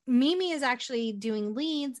Mimi is actually doing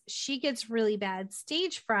leads. She gets really bad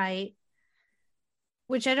stage fright,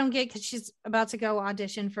 which I don't get because she's about to go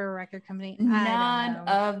audition for a record company. None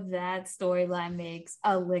of that storyline makes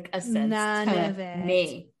a lick of sense. None of it.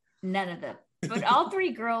 Me. None of them. But all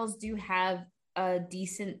three girls do have a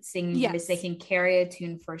decent singing voice. They can carry a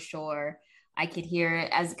tune for sure. I could hear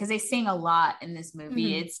it because they sing a lot in this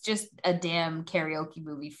movie. It's just a damn karaoke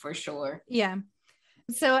movie for sure. Yeah.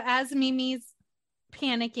 So as Mimi's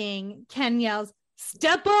panicking, Ken yells,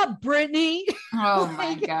 "Step up, Brittany!" Oh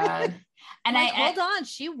my God. And hold on,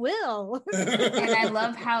 she will. And I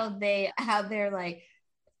love how they're like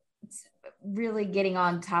really getting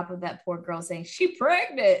on top of that poor girl saying she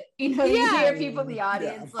pregnant. You hear people in the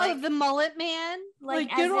audience like the mullet man, like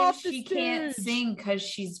get off the stage. She can't sing because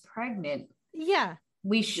she's pregnant. Yeah.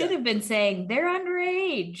 We should have been saying they're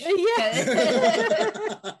underage. Yeah.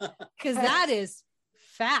 Because that is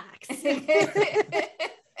facts.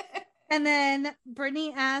 And then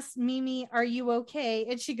Brittany asks Mimi, "Are you okay?"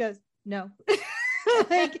 And she goes, "No."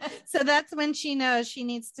 So that's when she knows she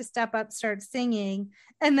needs to step up, start singing.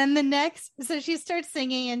 And then so she starts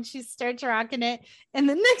singing and she starts rocking it. And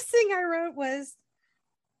the next thing I wrote was,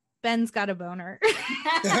 "Ben's got a boner."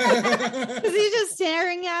 Because he's just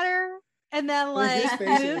staring at her. And then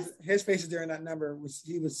his faces during that number was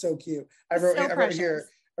so cute. I wrote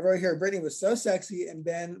here, Brittany was so sexy and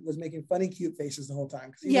Ben was making funny, cute faces the whole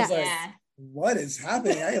time. He was like, what is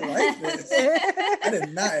happening? I like this. I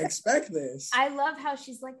did not expect this. I love how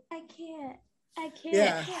she's like, I can't.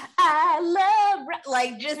 Yeah. I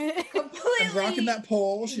love just completely and rocking that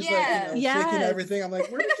pole. She's shaking everything. I'm like,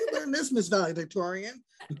 where did you learn this, Miss Valedictorian?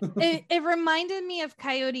 It reminded me of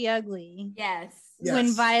Coyote Ugly. Yes.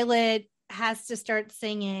 When Violet has to start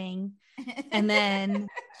singing and then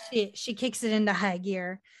she kicks it into high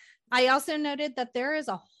gear. I also noted that there is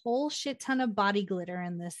a whole shit ton of body glitter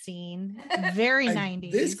in this scene. Very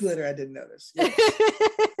 90s. This glitter I didn't notice. Yeah.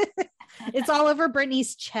 It's all over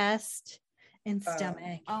Britney's chest and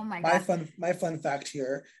stomach. Oh my God. My fun fact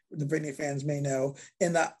here, the Britney fans may know,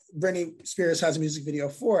 in that Britney Spears has a music video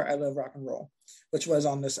for "I Love Rock and Roll," which was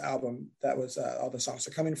on this album. That was all the songs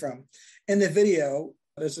are coming from. In the video,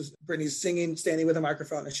 this is Britney singing, standing with a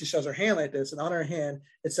microphone, and she shows her hand like this, and on her hand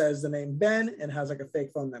it says the name Ben and has like a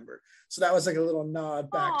fake phone number. So that was like a little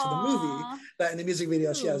nod back to the movie that in the music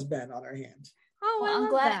video she has Ben on her hand. Oh,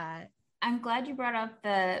 well, I'm glad you brought up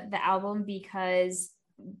the album because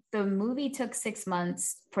the movie took 6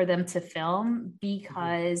 months for them to film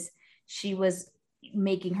because she was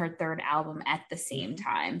making her third album at the same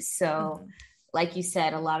time. So like you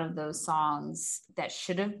said, a lot of those songs that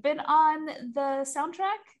should have been on the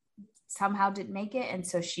soundtrack somehow didn't make it. And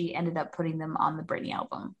so she ended up putting them on the Britney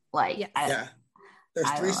album. There's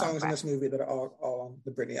 3 songs in this movie that are all on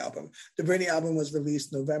the Britney album. The Britney album was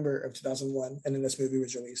released November of 2001, and then this movie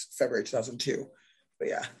was released February 2002. But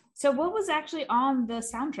yeah. So what was actually on the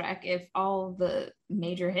soundtrack if all the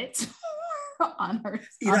major hits were on her?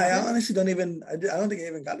 I honestly don't think I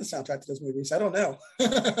even got the soundtrack to this movie, so I don't know.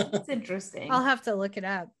 It's interesting. I'll have to look it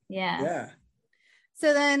up. Yeah.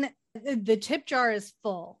 So then the tip jar is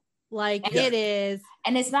full. It is.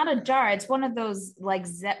 And it's not a jar. It's one of those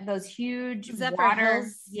those huge Zephyr water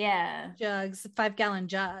Hills jugs, 5-gallon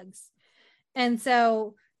jugs. And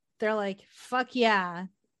so they're like, fuck yeah,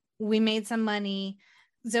 we made some money.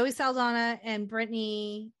 Zoe Saldana and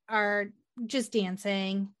Brittany are just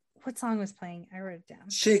dancing. What song was playing? I wrote it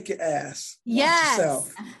down. Shake Your Ass. Yes.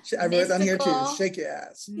 I wrote it down here too. Shake Your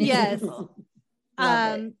Ass. Yes.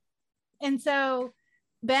 And so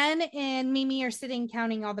Ben and Mimi are sitting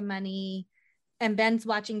counting all the money and Ben's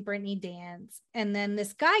watching Brittany dance. And then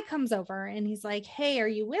this guy comes over and he's like, "Hey, are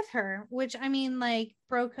you with her?" Which, I mean, like,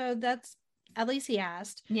 bro code, that's at least he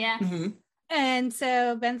asked. Yeah. Mm-hmm. And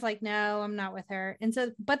so Ben's like, "No, I'm not with her." And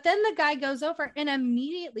so, but then the guy goes over and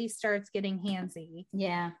immediately starts getting handsy.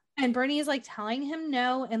 Yeah. And Bernie is like telling him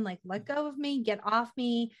no and like, "Let go of me, get off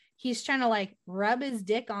me." He's trying to like rub his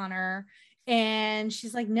dick on her. And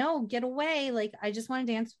she's like, "No, get away. Like, I just want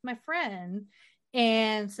to dance with my friend."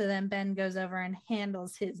 And so then Ben goes over and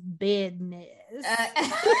handles his business.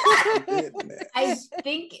 I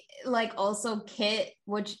think also Kit,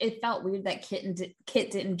 which it felt weird that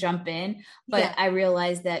Kit didn't jump in, but I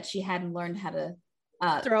realized that she hadn't learned how to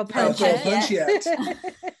throw a punch yet.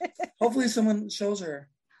 Hopefully someone shows her.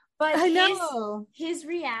 But I know his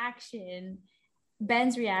reaction,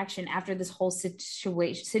 Ben's reaction after this whole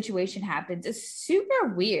situation happens is super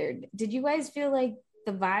weird. Did you guys feel like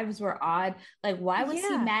the vibes were odd? Like, why was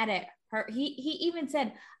he mad at her? He even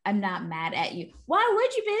said, "I'm not mad at you." Why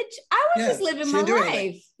would you, bitch? I was just living my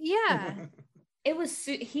life. Yeah. It was,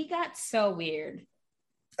 he got so weird.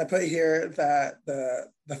 I put here that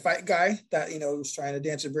the fight guy that, was trying to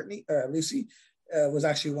dance with Lucy, was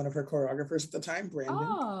actually one of her choreographers at the time, Brandon.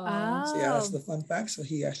 So yeah, that's the fun fact. So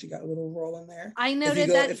he actually got a little role in there. I noted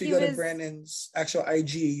that if you go to Brandon's actual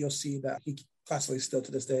IG, you'll see that he constantly still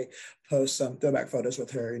to this day posts some throwback photos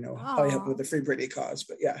with her, probably helping with the Free Britney cause.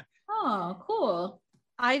 But yeah. Oh, cool.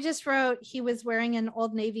 I just wrote he was wearing an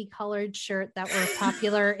Old Navy colored shirt that were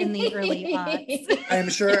popular in the early aughts. I'm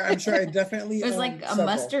sure I definitely it was like a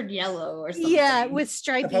mustard yellow or something. Yeah, with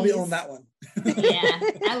stripes. I probably own that one. Yeah,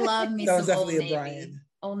 I love me. That was some definitely Old a Navy. Brian.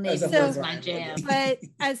 Old Navy was my jam. But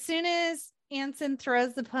as soon as Anson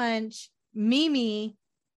throws the punch, Mimi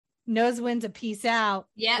knows when to peace out.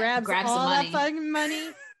 Yeah, grabs all that fucking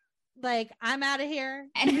money. Like, I'm out of here.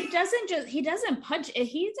 And he doesn't punch.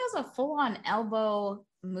 He does a full-on elbow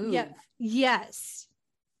move. Yeah. Yes.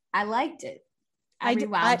 I liked it. I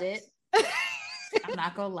rewound it. I'm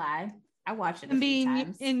not gonna lie. I watched it a few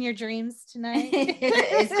times. In your dreams tonight.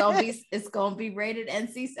 It's gonna be rated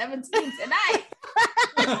NC-17 tonight.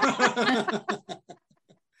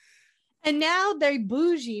 And now they're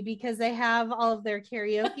bougie because they have all of their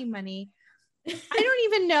karaoke money. I don't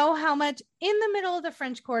even know how much in the middle of the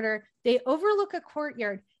French Quarter, they overlook a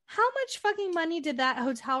courtyard. How much fucking money did that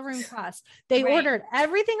hotel room cost? They ordered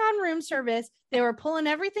everything on room service. They were pulling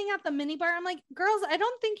everything out the minibar. I'm like, girls, I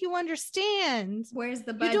don't think you understand. Where's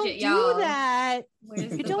the budget, you don't y'all? do that. Where's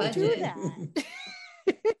you the don't budget? do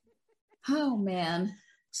that. Oh man.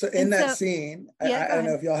 So in that scene, I don't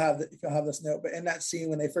know if y'all have this note, but in that scene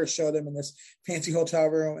when they first show them in this fancy hotel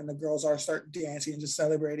room and the girls start dancing and just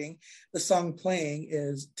celebrating, the song playing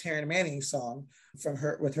is Taryn Manning's song from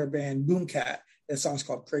her with her band Boomkat. The song's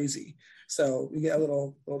called Crazy. So we get a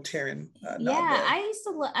little Taryn. I used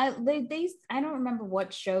to. I don't remember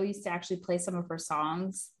what show used to actually play some of her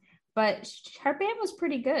songs, but her band was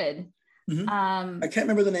pretty good. Mm-hmm. I can't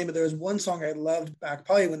remember the name, but there was one song I loved back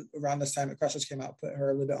probably when around this time that Crushers came out, put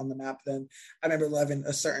her a little bit on the map. Then I remember loving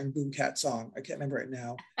a certain Boomkat song. I can't remember it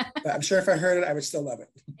now, but I'm sure if I heard it, I would still love it.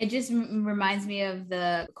 It just reminds me of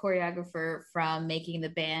the choreographer from making the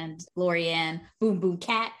band, Lorianne. Boom Boom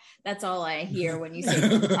Cat. That's all I hear when you say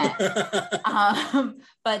Boomkat.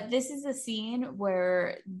 But this is a scene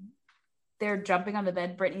where they're jumping on the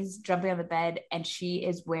bed. Brittany's jumping on the bed, and she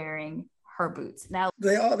is wearing her boots. Now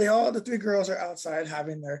the three girls are outside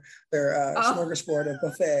having their smorgasbord of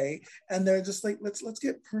buffet, and they're just like, let's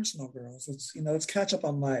get personal, girls. Let's catch up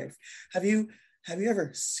on life. Have you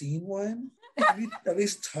ever seen one? Have you at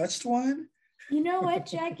least touched one? You know what,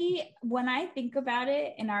 Jackie? When I think about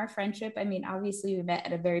it in our friendship, I mean, obviously we met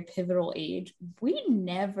at a very pivotal age. We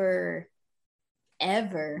never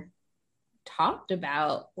ever talked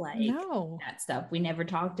about that stuff. We never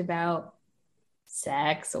talked about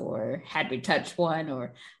sex or had we touched one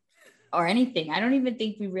or anything. I don't even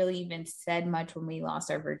think we really even said much when we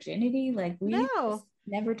lost our virginity. Like we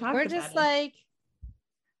never talked about it. We're just like,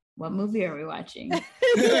 what movie are we watching?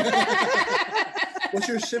 What's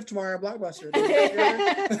your shift tomorrow at Blockbuster?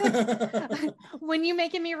 When you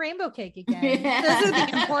making me rainbow cake again? Yeah. Those are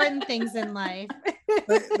the important things in life.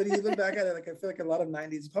 But you look back at it, like I feel like a lot of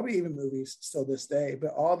 90s, probably even movies still this day,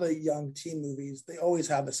 but all the young teen movies, they always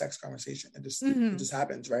have the sex conversation. It just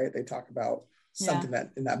happens, right? They talk about something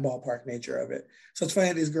that in that ballpark nature of it. So it's funny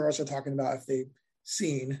that these girls are talking about if they've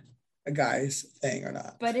seen a guy's thing or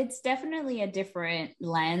not. But it's definitely a different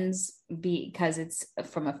lens because it's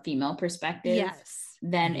from a female perspective. Yes.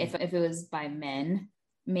 Than if it was by men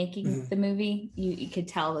making the movie, you could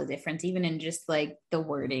tell the difference, even in just like the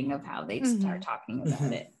wording of how they start talking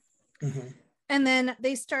about it. Mm-hmm. And then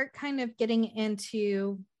they start kind of getting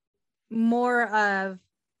into more of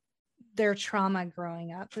their trauma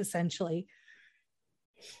growing up, essentially.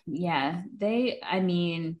 Yeah,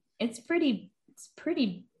 it's pretty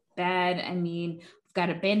bad. I mean, we've got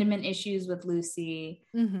abandonment issues with Lucy.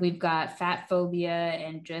 Mm-hmm. We've got fat phobia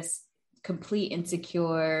and just complete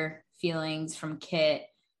insecure feelings from Kit.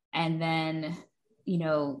 And then,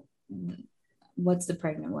 what's the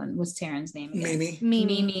pregnant one? What's Taryn's name again?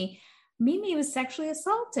 Mimi was sexually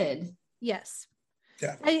assaulted. Yes.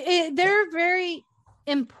 Yeah. There are very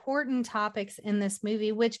important topics in this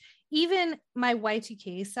movie, which even my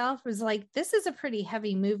Y2K self was like, this is a pretty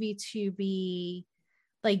heavy movie to be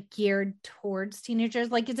like geared towards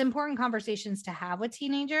teenagers. Like, it's important conversations to have with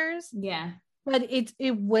teenagers. Yeah. But it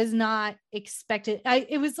was not expected.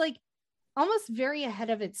 It was like almost very ahead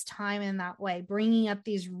of its time in that way, bringing up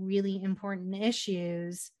these really important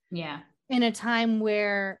issues. Yeah. In a time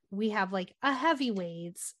where we have like a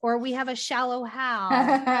Heavyweights or we have a Shallow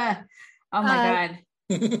Hal. Oh my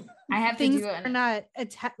God. I have things to do it. Are not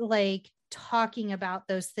like talking about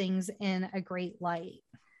those things in a great light.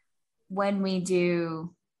 When we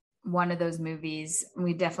do one of those movies.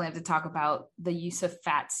 We definitely have to talk about the use of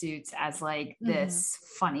fat suits as like this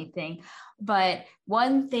funny thing. But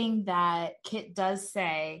one thing that Kit does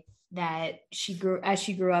say, that as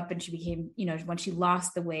she grew up and she became, when she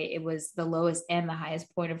lost the weight, it was the lowest and the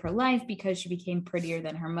highest point of her life because she became prettier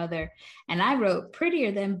than her mother. And I wrote,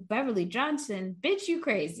 prettier than Beverly Johnson, bitch, you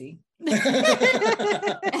crazy.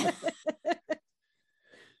 That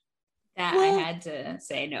I had to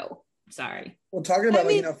say no. Sorry. Well, talking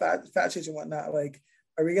about fat suits and whatnot, like,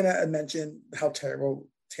 are we gonna mention how terrible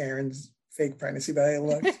Taryn's fake pregnancy belly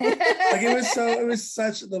looked? Like, it was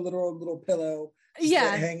such the little pillow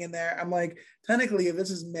hanging there. I'm like, technically, if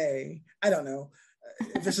this is May, I don't know.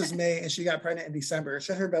 If this is May and she got pregnant in December,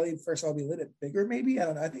 should her belly first of all be a little bit bigger? Maybe, I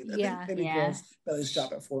don't know. I think maybe girls' bellies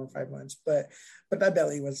drop at 4 and 5 months, but that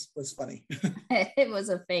belly was funny. It was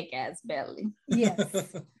a fake ass belly.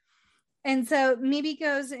 Yes. And so Mimi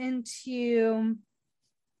goes into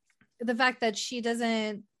the fact that she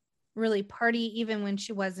doesn't really party. Even when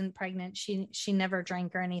she wasn't pregnant, she never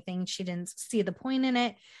drank or anything. She didn't see the point in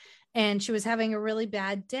it, and she was having a really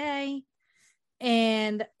bad day.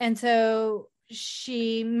 And so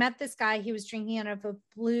she met this guy. He was drinking out of a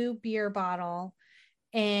blue beer bottle,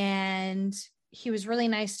 and he was really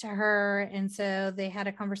nice to her. And so they had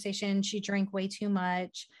a conversation. She drank way too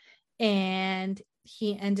much, and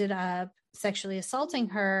he ended up sexually assaulting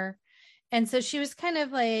her. And so she was kind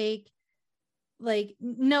of like,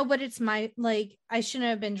 no, but it's my, like, I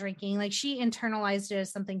shouldn't have been drinking. Like, she internalized it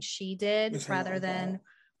as something she did rather than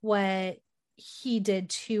what he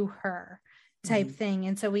did to her type thing.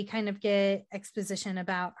 And so we kind of get exposition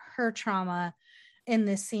about her trauma in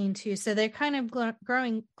this scene too. So they're kind of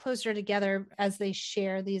growing closer together as they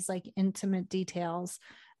share these like intimate details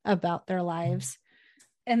about their lives.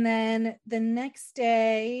 And then the next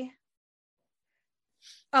day,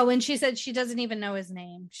 and she said she doesn't even know his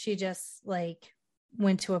name. She just like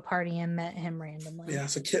went to a party and met him randomly. Yeah,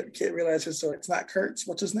 so Kit realizes, so it's not Kurtz,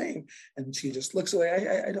 what's his name? And she just looks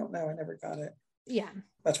away. I don't know. I never got it. Yeah.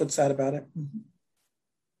 That's what's sad about it.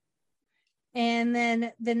 And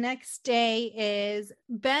then the next day is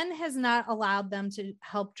Ben has not allowed them to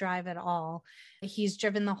help drive at all. He's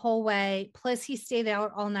driven the whole way. Plus he stayed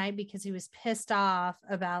out all night because he was pissed off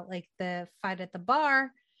about like the fight at the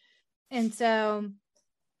bar. And so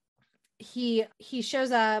he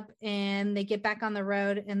shows up and they get back on the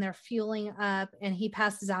road and they're fueling up, and he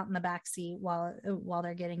passes out in the backseat while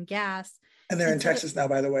they're getting gas. And they're in Texas now,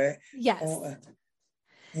 by the way. Yes.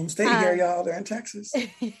 Home state here, y'all. They're in Texas.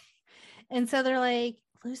 And so they're like,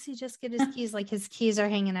 Lucy, just get his keys. Like, his keys are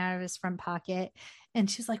hanging out of his front pocket. And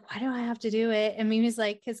she's like, why do I have to do it? And Mimi's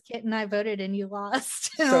like, because Kit and I voted and you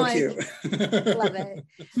lost. And so like, cute. Love it.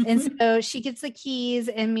 And so she gets the keys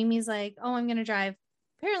and Mimi's like, oh, I'm going to drive.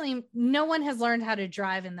 Apparently no one has learned how to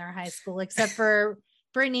drive in their high school except for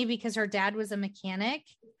Brittany, because her dad was a mechanic.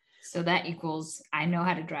 So that equals, I know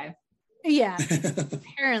how to drive. Yeah,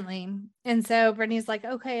 apparently. And so Brittany's like,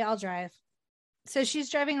 okay, I'll drive. So she's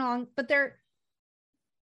driving along, but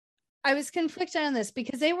I was conflicted on this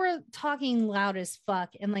because they were talking loud as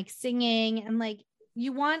fuck and like singing, and like,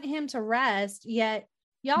 you want him to rest, yet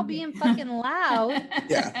y'all being fucking loud.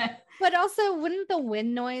 Yeah. But also, wouldn't the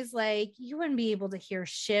wind noise, like, you wouldn't be able to hear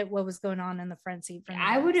shit what was going on in the front seat?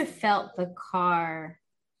 I would have felt the car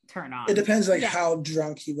turn on. It depends, like, how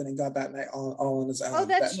drunk he went and got that night all on his own. Oh,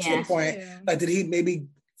 that's to the point. Like, did he maybe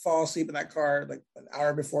fall asleep in that car like an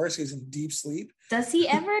hour before, so he's in deep sleep? Does he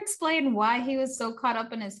ever explain why he was so caught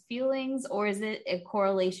up in his feelings, or is it a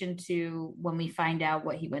correlation to when we find out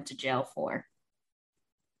what he went to jail for?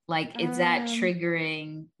 Like, is that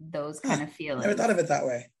triggering those kind of feelings? Never thought of it that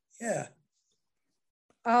way. Yeah.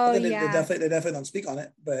 Oh, they yeah. They definitely don't speak on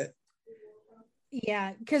it, but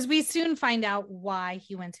yeah, because we soon find out why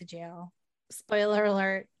he went to jail. Spoiler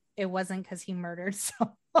alert: it wasn't because he murdered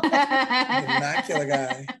someone. He did not kill a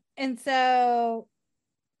guy. And so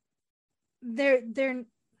they're driving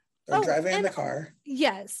in the car.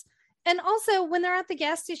 Yes. And also, when they're at the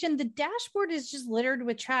gas station, the dashboard is just littered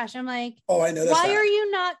with trash. I'm like, oh, I know. Why are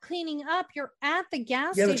you not cleaning up? You're at the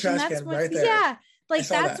gas station. Trash that's can when, right there. Yeah. Like,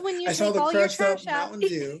 that's when you take all your trash out. Mountain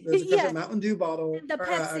Dew. There's a crushed Mountain Dew bottle, the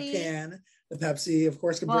Pepsi. A can, the Pepsi. Of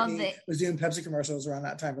course, Brittany was doing Pepsi commercials around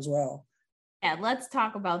that time as well. Yeah, let's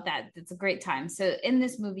talk about that. It's a great time. So in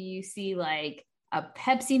this movie, you see like a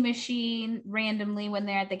Pepsi machine randomly when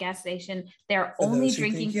they're at the gas station. They're only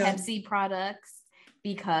drinking Pepsi products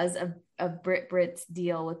because of Brit's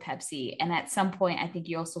deal with Pepsi. And at some point, I think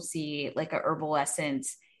you also see like a Herbal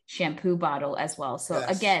Essence shampoo bottle as well. So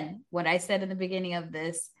again, what I said in the beginning of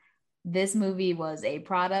this movie was a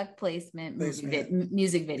product placement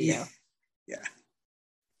music video. Yeah.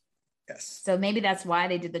 Yes. So maybe that's why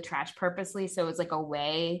they did the trash purposely. So it's like a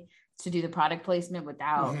way to do the product placement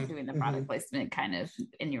without doing the product placement kind of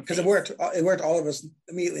in your face. Because it worked. All of us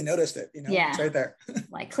immediately noticed it. Yeah. It's right there.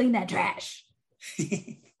 Like, clean that trash.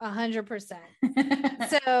 100%.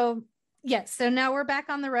 So yes. So now we're back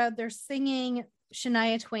on the road. They're singing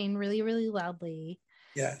Shania Twain really, really loudly.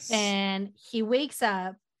 Yes. And he wakes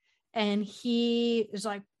up and he is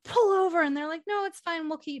like, pull over. And they're like, no, it's fine.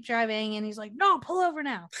 We'll keep driving. And he's like, no, pull over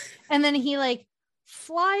now. And then he like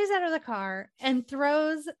flies out of the car and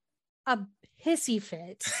throws a hissy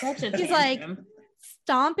fit. He's like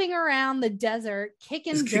stomping around the desert,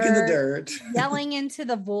 kicking the dirt, yelling into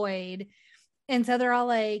the void. And so they're all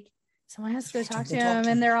like, someone has to go talk to him.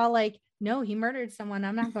 And they're all like, no, he murdered someone.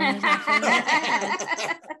 I'm not going to talk to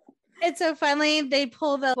him. And so finally they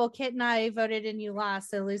pull Kit and I voted and you lost.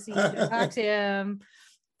 So Lucy, you can talk to him.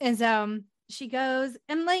 And so she goes,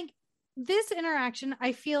 and like this interaction,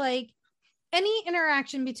 I feel like any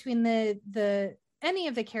interaction between any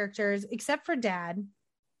of the characters, except for Dad,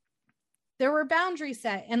 there were boundaries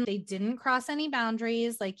set and they didn't cross any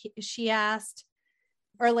boundaries. Like she asked,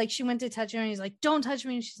 or like she went to touch him and he's like, don't touch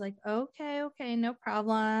me. And she's like, okay, no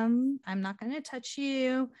problem. I'm not going to touch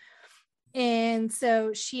you. And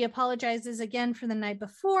so she apologizes again for the night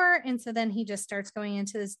before. And so then he just starts going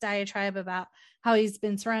into this diatribe about how he's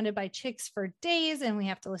been surrounded by chicks for days and we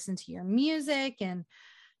have to listen to your music and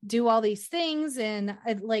do all these things. And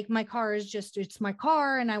like, my car is it's my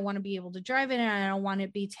car and I want to be able to drive it and I don't want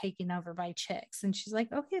it be taken over by chicks. And she's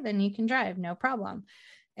like, okay, then you can drive, no problem.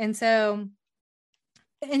 And so,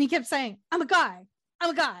 and he kept saying, I'm a guy.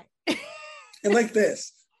 And like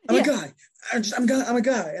this. I'm a guy. I'm a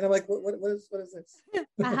guy. And I'm like, what is this?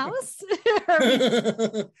 A house?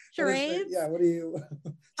 Charades? Yeah, what are you?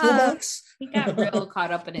 Toolbox? He got real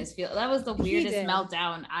caught up in his field. That was the weirdest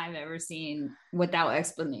meltdown I've ever seen without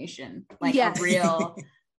explanation. Like a real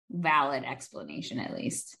valid explanation, at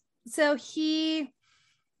least. So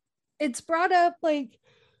it's brought up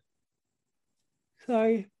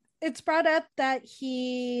that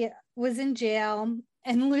he was in jail.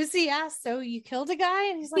 And Lucy asked, so you killed a guy?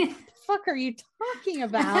 And he's like, what the fuck are you talking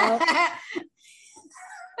about?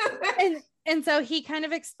 and so he kind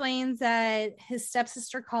of explains that his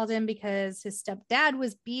stepsister called him because his stepdad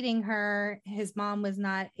was beating her. His mom was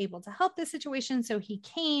not able to help the situation. So he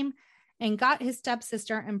came and got his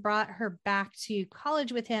stepsister and brought her back to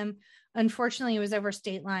college with him. Unfortunately, it was over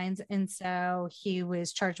state lines. And so he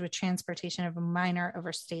was charged with transportation of a minor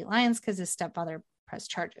over state lines because his stepfather press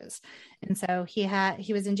charges. And so he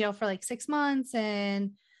was in jail for like 6 months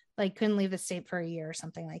and like couldn't leave the state for a year or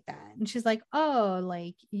something like that. And she's like, oh,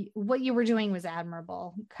 like what you were doing was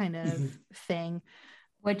admirable kind of thing.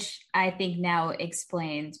 Which I think now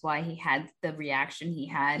explains why he had the reaction he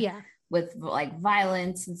had with like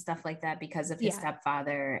violence and stuff like that because of his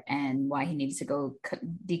stepfather and why he needs to go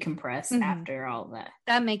decompress after all that.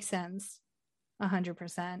 That makes sense.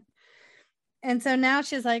 100%. And so now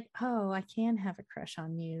she's like, oh, I can have a crush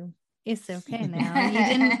on you. It's okay now. You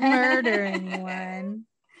didn't murder anyone.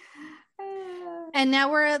 And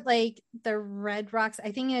now we're at like the Red Rocks.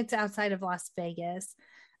 I think it's outside of Las Vegas.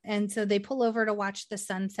 And so they pull over to watch the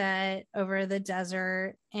sunset over the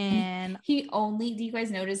desert. And do you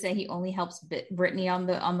guys notice that he only helps Brittany on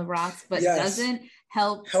the rocks, but doesn't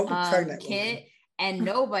help Kit, and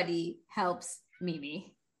nobody helps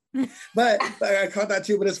Mimi. But I caught that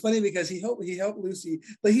too. But it's funny because he helped Lucy,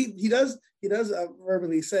 but he does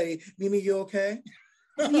verbally say, "Mimi, you okay?"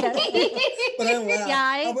 But I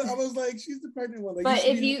laughed. I was like, she's the pregnant one. Like,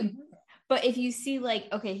 but if you see, like,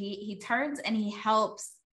 okay, he turns and he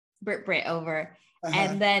helps Britt over,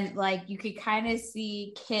 and then like you could kind of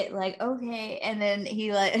see Kit like, okay, and then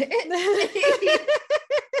he like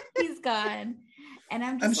he's gone. And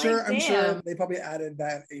I'm sure they probably added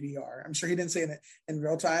that ADR. I'm sure he didn't say it in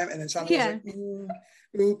real time. And then Sean was like,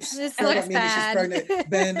 oops. This looks bad. She's pregnant.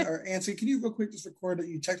 Ben or Ansley, can you real quick just record that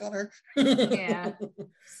you checked on her? Yeah,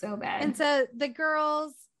 so bad. And so the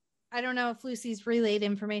girls, I don't know if Lucy's relayed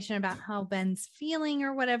information about how Ben's feeling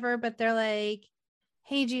or whatever, but they're like,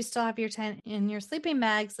 hey, do you still have your tent and your sleeping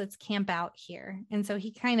bags? Let's camp out here. And so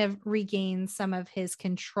he kind of regains some of his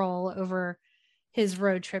control over his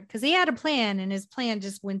road trip because he had a plan and his plan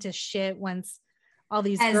just went to shit once all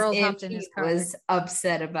these girls hopped in his car. He was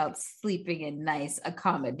upset about sleeping in nice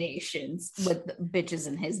accommodations with bitches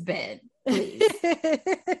in his bed. Please.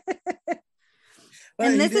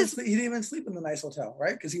 And he didn't even sleep in the nice hotel,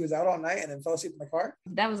 right? Because he was out all night and then fell asleep in the car.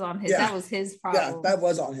 That was on his. Yeah. That was his problem. Yeah, that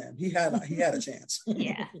was on him. He had a chance.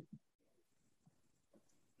 Yeah.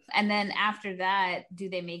 And then after that, do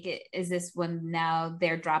they make it? Is this when now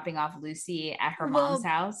they're dropping off Lucy at her mom's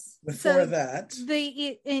house? Before that,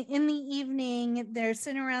 in the evening, they're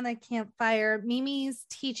sitting around the campfire. Mimi's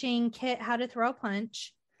teaching Kit how to throw a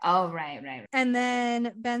punch. Oh, right. And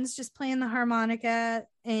then Ben's just playing the harmonica,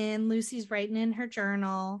 and Lucy's writing in her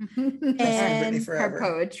journal and her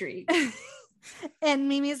poetry. And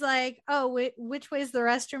Mimi's like, oh, which way's the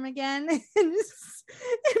restroom again? And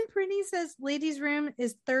Brittany says, ladies' room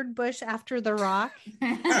is third bush after the rock.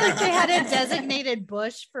 Like they had a designated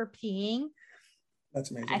bush for peeing.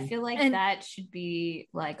 That's amazing. I feel like that should be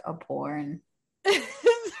like a porn. Third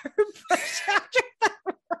bush after the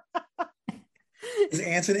rock. Is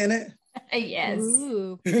Anson in it? Yes.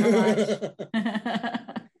 Ooh,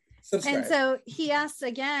 Subscribe. And so he asks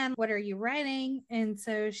again, what are you writing? And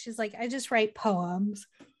so she's like, I just write poems.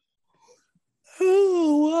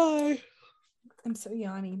 Oh, why? I'm so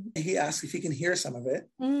yawning. He asks if he can hear some of it.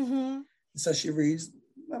 Mm-hmm. So she reads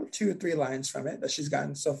about 2 or 3 lines from it that she's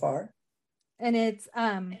gotten so far. And it's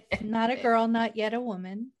not a girl, not yet a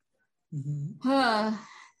woman. Mm-hmm.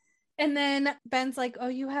 And then Ben's like, oh,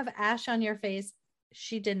 you have ash on your face.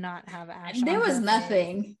 She did not have ash. There was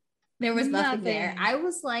nothing. There was nothing there. I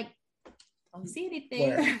was like, I don't see anything.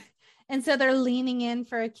 Where? And so they're leaning in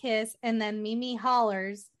for a kiss, and then Mimi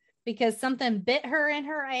hollers because something bit her in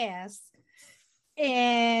her ass.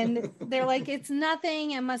 And they're like, it's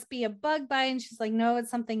nothing. It must be a bug bite. And she's like, no,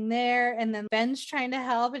 it's something there. And then Ben's trying to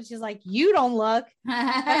help. And she's like, you don't look.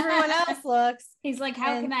 Everyone else looks. He's like,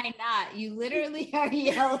 how can I not? You literally are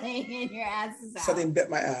yelling and your ass is out. Something bit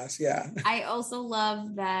my ass. Yeah. I also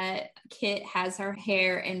love that Kit has her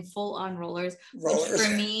hair in full on rollers. Which for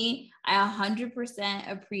me, I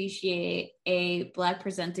 100% appreciate a Black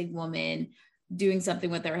presenting woman doing something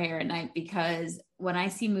with their hair at night, because when I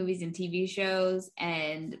see movies and TV shows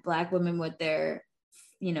and Black women with their,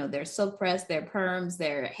 their silk press, their perms,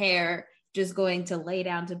 their hair, just going to lay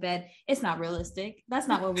down to bed, it's not realistic. That's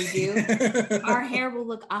not what we do. Our hair will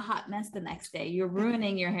look a hot mess the next day. You're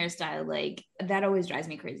ruining your hairstyle. Like, that always drives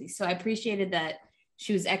me crazy. So I appreciated that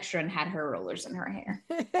she was extra and had her rollers in her hair.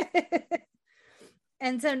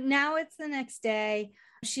 And so now it's the next day.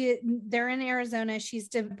 They're in Arizona.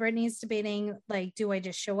 Brittany's debating, like, do I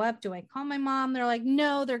just show up? Do I call my mom? They're like,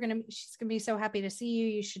 no, she's gonna be so happy to see you.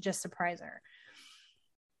 You should just surprise her.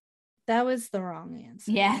 That was the wrong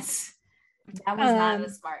answer. Yes. That was not a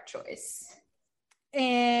smart choice.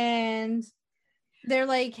 And they're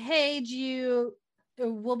like, hey,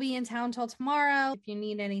 we'll be in town till tomorrow. If you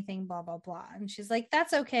need anything, blah, blah, blah. And she's like,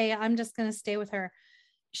 that's okay. I'm just going to stay with her.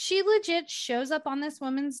 She legit shows up on this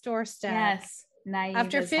woman's doorstep. Yes.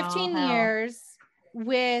 After 15 years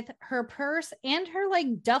with her purse and her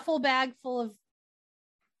like duffel bag full of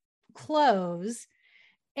clothes,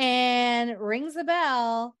 and rings the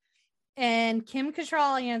bell, and Kim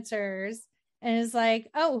Cattrall answers and is like,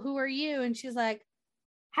 oh, who are you? And she's like,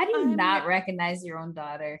 how do you not recognize your own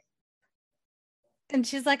daughter? And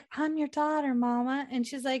she's like, I'm your daughter, mama. And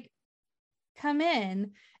she's like, come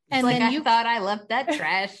in. And then I thought I left that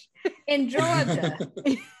trash in Georgia.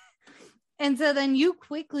 And so then you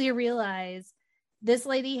quickly realize this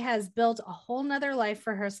lady has built a whole nother life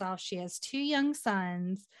for herself. She has 2 young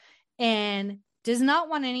sons and does not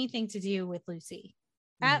want anything to do with Lucy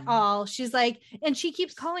at all. She's like, and she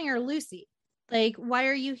keeps calling her Lucy. Like, why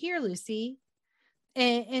are you here, Lucy?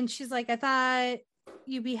 And she's like, I thought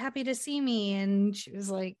you'd be happy to see me. And she was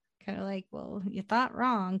like, kind of like, well, you thought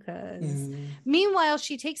wrong, because meanwhile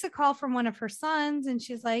she takes a call from one of her sons and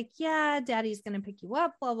she's like, yeah, daddy's gonna pick you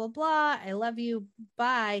up, blah blah blah, I love you,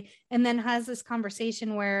 bye. And then has this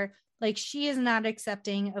conversation where like she is not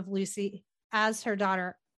accepting of Lucy as her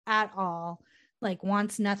daughter at all, like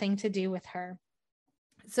wants nothing to do with her.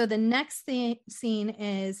 So the next scene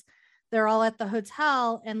is they're all at the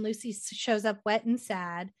hotel and Lucy shows up wet and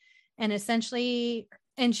sad, and essentially,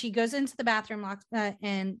 and she goes into the bathroom,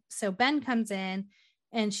 and so Ben comes in,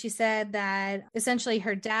 and she said that essentially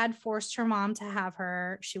her dad forced her mom to have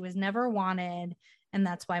her. She was never wanted, and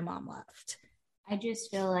that's why mom left. I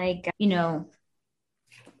just feel like,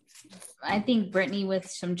 I think Brittany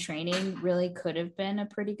with some training really could have been a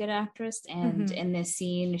pretty good actress. And in this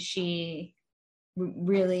scene, she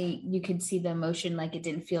really, you could see the emotion, like it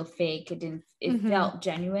didn't feel fake. It felt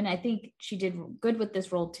genuine. I think she did good with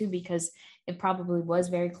this role too, because it probably was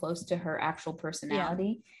very close to her actual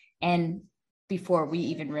personality. Yeah. And before we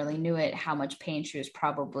even really knew it, how much pain she was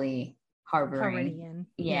probably harboring.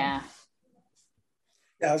 Yeah.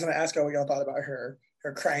 I was going to ask what y'all thought about her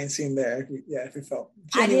crying scene there. Yeah, if it felt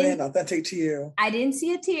genuine, authentic to you. I didn't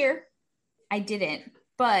see a tear. I didn't,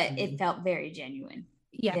 but it felt very genuine.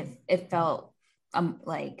 Yeah. It felt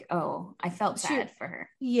like, oh, I felt sad for her.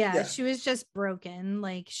 Yeah, she was just broken.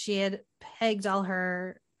 Like she had pegged all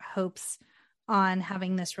her hopes on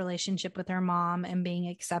having this relationship with her mom and being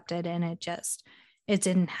accepted, and it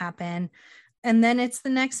didn't happen. And then it's the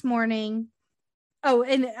next morning. Oh,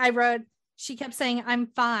 and I wrote, she kept saying, I'm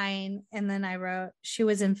fine. And then I wrote, she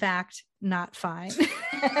was in fact not fine.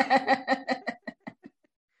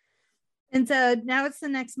 And so now it's the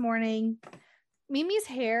next morning. Mimi's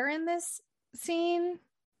hair in this scene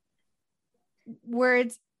where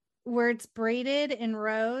it's braided in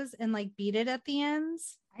rows and like beaded at the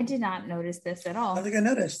ends. I did not notice this at all. I think I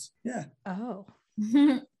noticed. Yeah. Oh.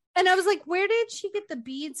 And I was like, where did she get the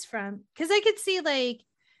beads from? Because I could see like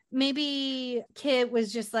maybe Kit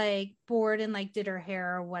was just like bored and like did her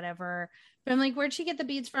hair or whatever. But I'm like, where'd she get the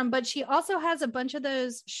beads from? But she also has a bunch of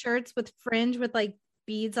those shirts with fringe with like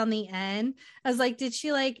beads on the end. I was like, did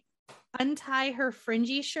she like untie her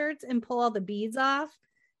fringy shirts and pull all the beads off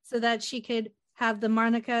so that she could have the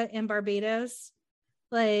Monica in Barbados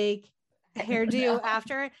like hairdo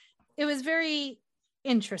after? It was very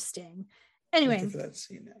interesting. Anyway, for that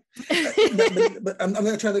scene now. but I'm going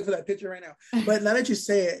to try to look for that picture right now. But now that you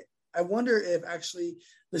say it, I wonder if actually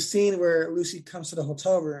the scene where Lucy comes to the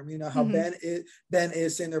hotel room, you know how Ben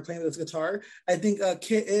is sitting there playing with his guitar. I think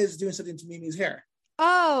Kit is doing something to Mimi's hair.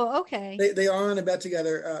 Oh, okay. They are on a bed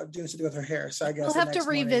together doing something with her hair. So I guess we'll have to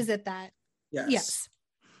revisit that. Yes.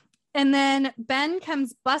 And then Ben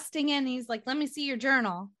comes busting in. He's like, let me see your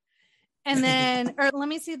journal. And then, or let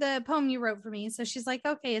me see the poem you wrote for me. So she's like,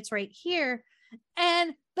 okay, it's right here.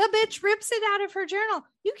 And the bitch rips it out of her journal.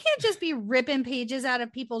 You can't just be ripping pages out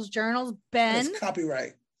of people's journals, Ben. It's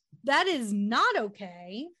copyright. That is not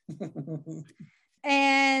okay.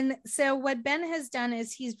 And so what Ben has done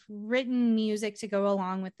is he's written music to go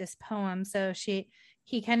along with this poem. So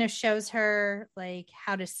he kind of shows her like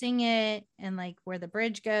how to sing it and like where the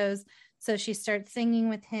bridge goes. So she starts singing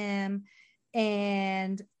with him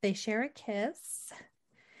and they share a kiss.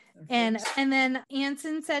 And then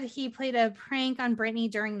Anson said he played a prank on Brittany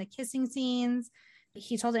during the kissing scenes.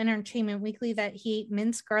 He told Entertainment Weekly that he ate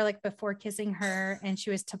minced garlic before kissing her and she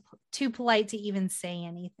was too polite to even say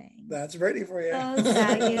anything. That's Brittany for you. Oh,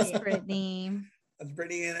 that is Brittany. That's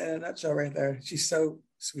Brittany in a nutshell right there. She's so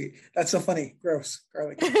sweet. That's so funny. Gross.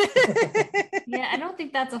 Garlic. Yeah, I don't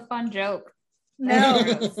think that's a fun joke. No.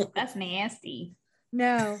 That's nasty.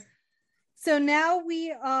 No. So now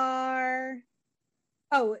we are...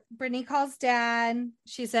 Oh, Brittany calls Dad.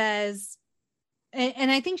 She says...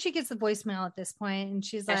 And I think she gets the voicemail at this point, and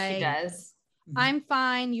she's like, she does. I'm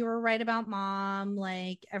fine. You were right about Mom.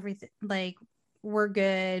 Like everything, like we're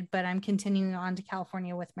good, but I'm continuing on to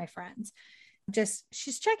California with my friends. Just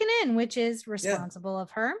she's checking in, which is responsible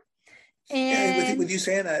of her. And with you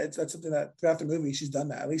saying that, that's something that throughout the movie she's done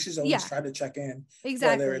that. At least she's always tried to check in,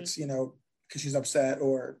 exactly. Whether it's because she's upset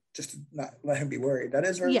or just to not let him be worried. That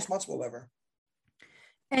is very responsible of her.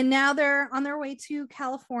 And now they're on their way to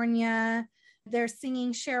California. They're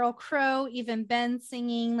singing Sheryl Crow, even Ben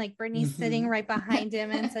singing, like Brittany's sitting right behind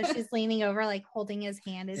him. And so she's leaning over, like holding his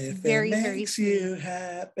hand. It's very, very sweet. You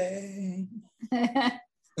happy.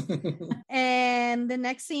 And the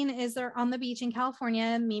next scene is they're on the beach in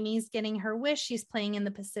California. Mimi's getting her wish. She's playing in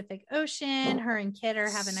the Pacific Ocean. Her and Kit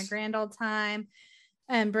are having a grand old time.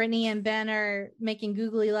 And Brittany and Ben are making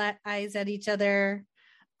googly eyes at each other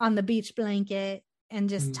on the beach blanket and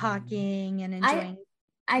just talking and enjoying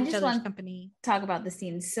I just want to talk about the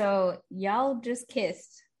scene. So y'all just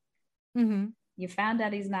kissed. You found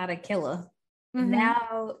out he's not a killer.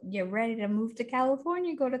 Now you're ready to move to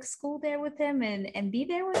California, go to school there with him and be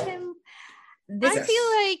there with him.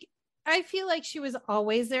 I feel like she was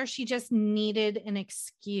always there. She just needed an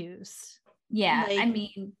excuse. Yeah, I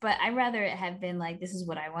mean, but I'd rather it have been like, this is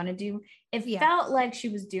what I want to do. It felt like she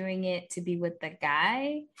was doing it to be with the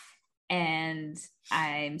guy. And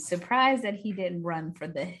I'm surprised that he didn't run for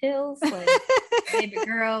the hills. Like, baby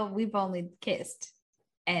girl, we've only kissed.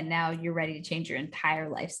 And now you're ready to change your entire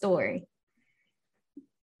life story.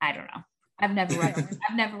 I don't know. I've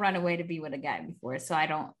never run away to be with a guy before. So I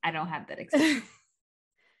don't have that experience.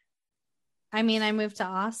 I mean, I moved to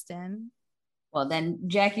Austin. Well, then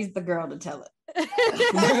Jackie's the girl to tell it.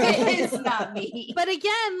 It's not me. But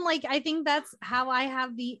again, like, I think that's how I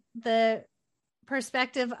have the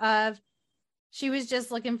perspective of she was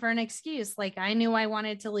just looking for an excuse. Like, I knew I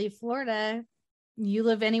wanted to leave Florida. You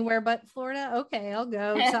live anywhere but Florida? Okay, I'll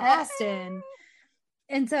go to Austin.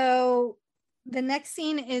 And so the next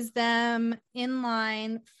scene is them in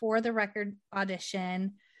line for the record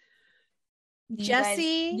audition.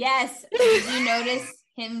 Jesse. Yes. Did you notice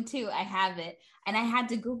Him too. I have it. And I had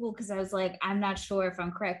to Google because I was like, I'm not sure if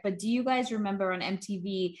I'm correct. But do you guys remember on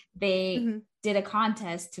MTV, they did a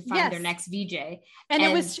contest to find their next VJ? And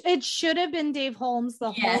it should have been Dave Holmes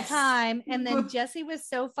the whole time. And then Jesse was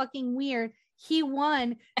so fucking weird. He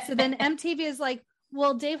won. So then MTV is like,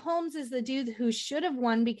 well, Dave Holmes is the dude who should have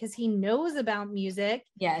won because he knows about music.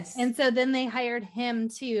 Yes. And so then they hired him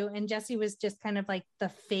too. And Jesse was just kind of like the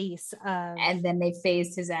face of. And then they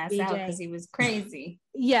phased his ass out because he was crazy.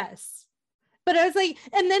 Yes. But I was like,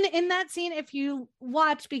 and then in that scene, if you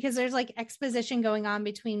watch, because there's like exposition going on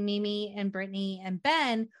between Mimi and Brittany and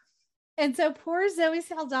Ben. And so poor Zoe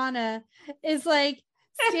Saldana is like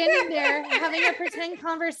standing there having a pretend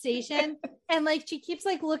conversation. And like, she keeps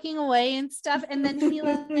like looking away and stuff. And then he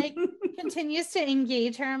like continues to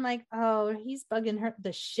engage her. I'm like, oh, he's bugging her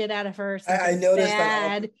the shit out of her. I noticed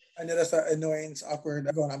that. I noticed that annoyance, awkward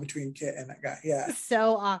going on between Kit and that guy. Yeah.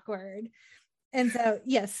 So awkward. And so,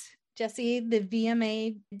 yes, Jesse, the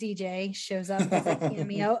VMA DJ, shows up as a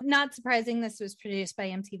cameo. Not surprising, this was produced by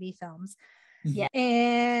MTV Films. Yeah.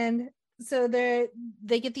 And so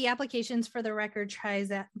they get the applications for the record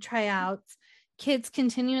tryouts. Kit's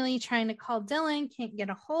continually trying to call Dylan, can't get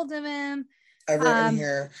a hold of him. I wrote in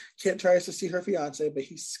here, Kit tries to see her fiance, but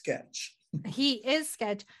he's sketch. He is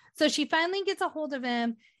sketch. So she finally gets a hold of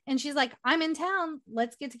him and she's like, I'm in town.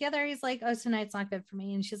 Let's get together. He's like, oh, tonight's not good for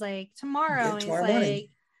me. And she's like, tomorrow. And he's like,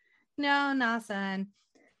 no, nah, son.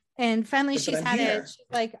 And finally she's had it. She's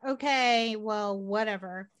like, okay, well,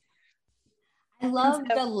 whatever. I love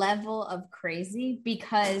the level of crazy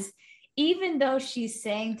because even though she's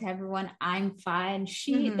saying to everyone, I'm fine,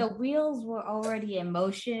 the wheels were already in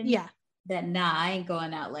motion. Yeah. That I ain't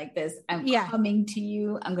going out like this. I'm coming to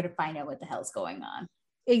you. I'm going to find out what the hell's going on.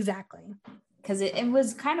 Exactly. Because it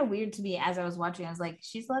was kind of weird to me as I was watching. I was like,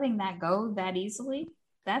 she's letting that go that easily?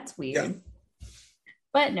 That's weird. Yeah.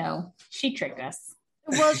 But no, she tricked us.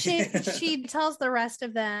 Well, she tells the rest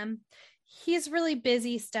of them, he's really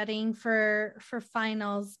busy studying for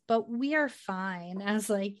finals, but we are fine. I was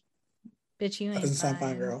like, bitch, you ain't doesn't sound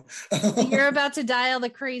fine, girl. You're about to dial the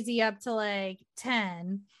crazy up to like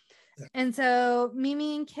 10. Yeah. And so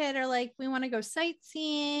Mimi and Kit are like, we want to go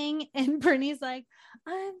sightseeing. And Brittany's like,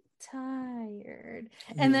 I'm tired.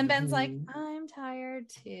 And then Ben's like, I'm tired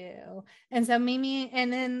too. And so Mimi,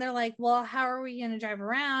 and then they're like, well, how are we going to drive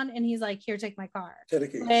around? And he's like, here, take my car.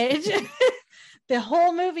 Which, the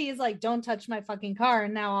whole movie is like, don't touch my fucking car.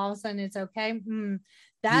 And now all of a sudden it's okay.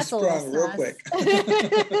 That's a little real quick.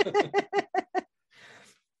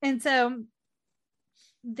 And so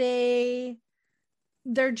they're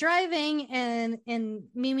driving and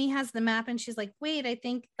Mimi has the map and she's like, wait, I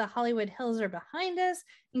think the Hollywood Hills are behind us.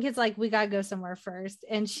 And Kit's like, we gotta go somewhere first.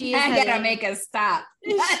 And she is gotta make a stop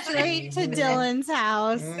straight to Dylan's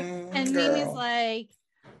house. And girl. Mimi's like,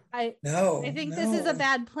 I think this is a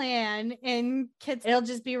bad plan. And Kit's, it'll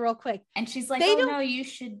just be real quick. And she's like, no, you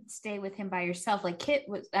should stay with him by yourself. Like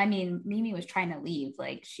Mimi was trying to leave.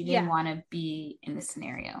 Like she didn't want to be in the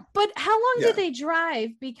scenario. But how long did they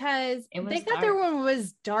drive? Because they got there when it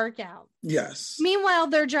was dark out. Yes. Meanwhile,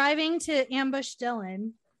 they're driving to ambush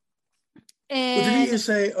Dylan. And did you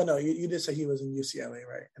say, oh no, you did say he was in UCLA,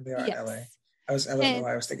 right? And they are in LA. I don't know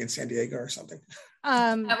why I was thinking San Diego or something.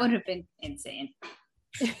 That would have been insane.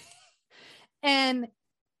 And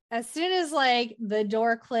as soon as like the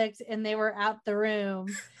door clicked and they were out the room,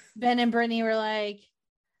 Ben and Brittany were like,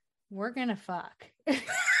 we're gonna fuck.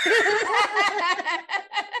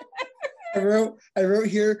 I wrote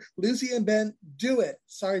here, Lucy and Ben, do it.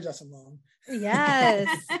 Sorry, Justin Long.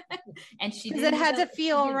 Yes. And she didn't. It had to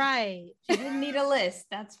feel right. She didn't need a list,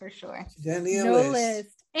 that's for sure. She didn't need a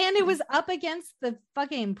list. And it was up against the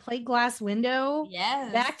fucking plate glass window.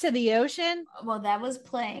 Yes. Back to the ocean. Well, that was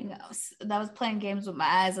playing games with my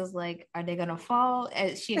eyes. I was like, are they gonna fall?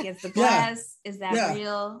 Is she against the glass? Is that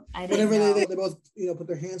real? I didn't know. They both put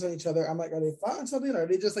their hands on each other. I'm like, are they fighting something? Or are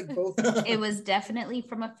they just like both? It was definitely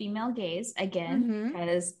from a female gaze again,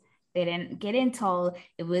 because they didn't get into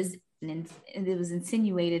it was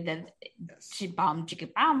insinuated that she bombed chicken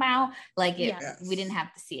bow bow. Like it, we didn't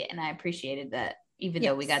have to see it, and I appreciated that. Even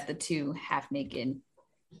though we got the two half naked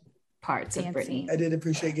parts of Brittany. I did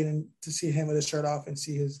appreciate getting to see him with his shirt off and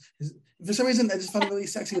see his for some reason I just found it really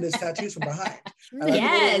sexy with his tattoos from behind.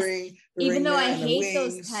 Yes. Even though I hate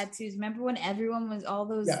those tattoos. Remember when everyone was all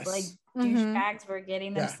those like douchebags were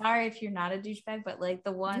getting them? Sorry if you're not a douchebag, but like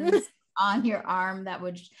the ones on your arm that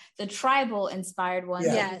would the tribal inspired ones.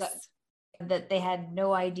 Yes. that they had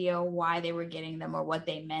no idea why they were getting them or what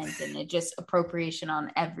they meant, and it just appropriation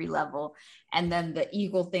on every level. And then the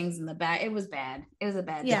eagle things in the back, it was bad. It was a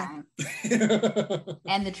bad time.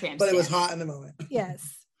 And the tramp but stamp. It was hot in the moment.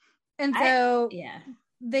 Yes. And so yeah,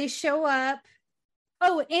 they show up.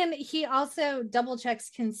 Oh, and he also double checks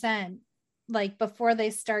consent, like before they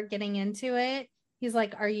start getting into it. He's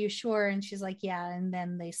like, "Are you sure?" And she's like, "Yeah." And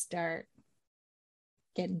then they start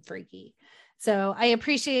getting freaky. So I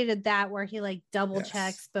appreciated that, where he like double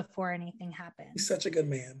checks before anything happens. He's such a good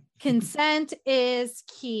man. Consent is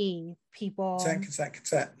key, people.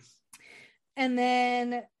 Consent. And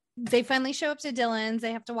then they finally show up to Dylan's.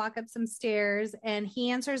 They have to walk up some stairs, and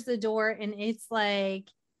he answers the door, and it's like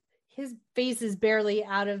his face is barely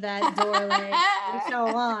out of that door. Like, what's so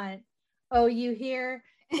on? Oh, you hear?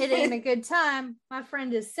 It ain't a good time. My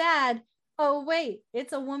friend is sad. Oh, wait,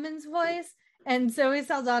 it's a woman's voice. And Zoe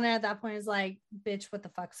Saldana at that point is like, bitch, what the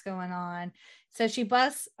fuck's going on? So she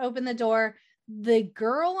busts open the door. The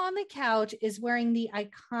girl on the couch is wearing the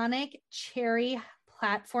iconic cherry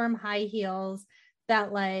platform high heels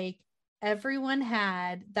that like everyone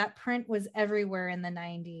had. That print was everywhere in the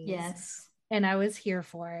 90s. Yes. And I was here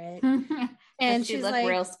for it. And she looked like,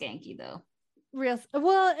 real skanky though. Real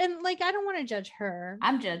well, and like I don't want to judge her.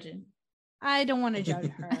 I'm judging. I don't want to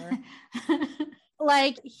judge her.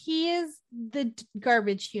 Like, he is the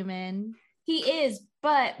garbage human. He is,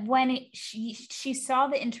 but when she saw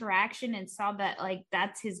the interaction and saw that like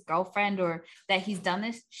that's his girlfriend or that he's done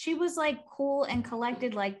this, she was like cool and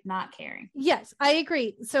collected, like not caring. Yes, I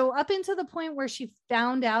agree. So up until the point where she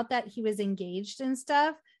found out that he was engaged and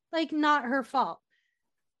stuff, like not her fault.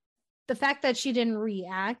 The fact that she didn't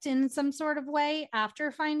react in some sort of way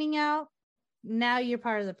after finding out, now you're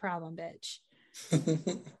part of the problem, bitch.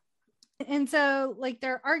 And so like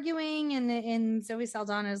they're arguing, and Zoe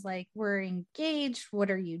Saldana is like, "We're engaged.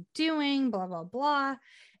 What are you doing?" Blah, blah, blah.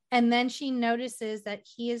 And then she notices that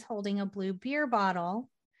he is holding a blue beer bottle.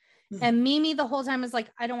 And Mimi the whole time is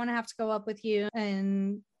like, "I don't want to have to go up with you."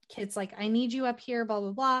 And Kit's like, "I need you up here, blah,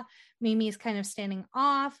 blah, blah." Mimi is kind of standing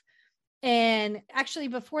off. And actually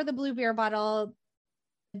before the blue beer bottle,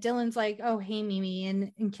 Dylan's like, "Oh, hey, Mimi."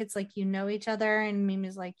 And Kit's like, "You know each other?" And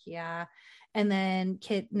Mimi's like, "Yeah." And then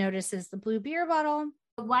Kit notices the blue beer bottle.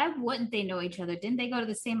 Why wouldn't they know each other? Didn't they go to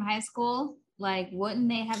the same high school? Like, wouldn't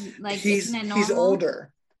they have like? He's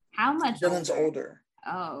older. How much? Dylan's older.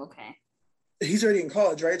 Oh, okay. He's already in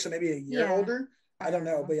college, right? So maybe a year older. I don't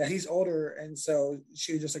know, but yeah, he's older, and so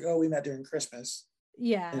she was just like, "Oh, we met during Christmas."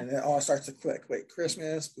 Yeah, and it all starts to click. Wait,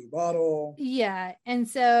 Christmas, blue bottle. Yeah, and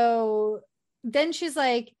so then she's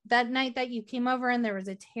like, "That night that you came over and there was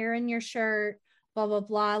a tear in your shirt, blah, blah,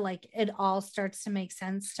 blah." Like it all starts to make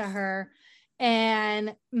sense to her.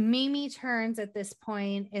 And Mimi turns at this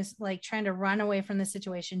point, is like trying to run away from the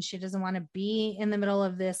situation. She doesn't want to be in the middle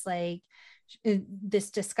of this, like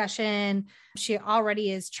this discussion. She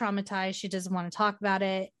already is traumatized. She doesn't want to talk about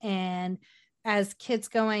it. And as Kit's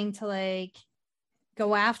going to like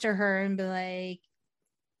go after her and be like,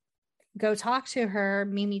 go talk to her,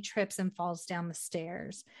 Mimi trips and falls down the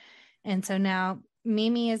stairs. And so now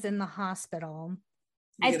Mimi is in the hospital.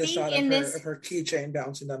 You get a shot of her keychain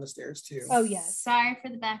bouncing down the stairs too. Oh yes. Sorry for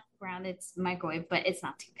the background. It's microwave, but it's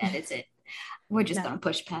not too bad, is it? We're just going to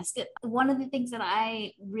push past it. One of the things that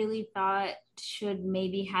I really thought should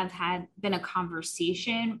maybe have been a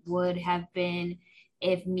conversation would have been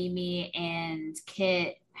if Mimi and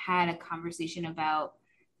Kit had a conversation about,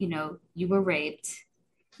 you know, you were raped.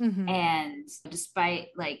 Mm-hmm. And despite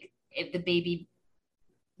like if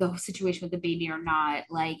the situation with the baby or not,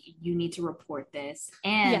 like you need to report this.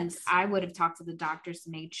 And yes. I would have talked to the doctors to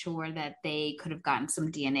make sure that they could have gotten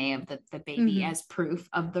some DNA of the baby as proof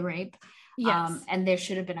of the rape. Yes. And there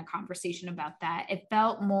should have been a conversation about that. It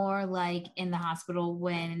felt more like in the hospital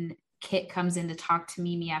when Kit comes in to talk to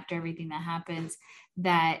Mimi after everything that happens,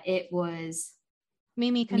 that it was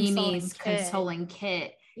Mimi's consoling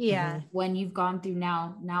Kit. Yeah. When you've gone through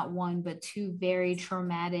now, not one, but two very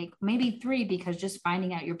traumatic, maybe three, because just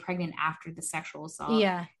finding out you're pregnant after the sexual assault.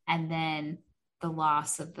 Yeah. And then the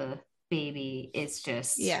loss of the baby is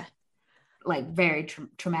just like very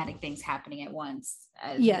traumatic things happening at once.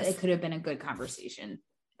 Yes. It could have been a good conversation.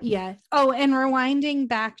 Yeah. Oh, and rewinding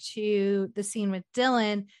back to the scene with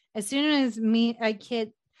Dylan, as soon as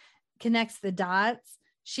Kit connects the dots,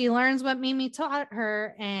 she learns what Mimi taught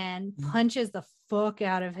her and punches the fuck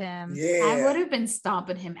out of him. Yeah. I would have been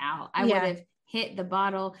stomping him out. I would have hit the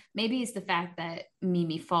bottle. Maybe it's the fact that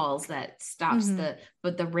Mimi falls that stops the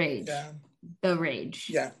rage. Yeah. The rage.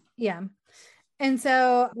 Yeah. Yeah. And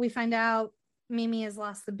so we find out Mimi has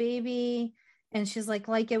lost the baby, And she's like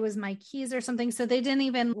it was my keys or something. So they didn't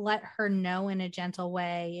even let her know in a gentle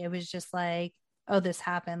way. It was just like, oh, this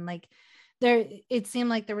happened. Like it seemed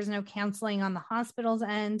like there was no counseling on the hospital's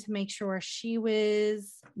end to make sure she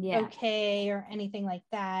was okay or anything like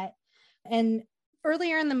that. And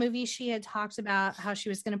earlier in the movie, she had talked about how she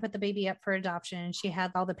was going to put the baby up for adoption. And she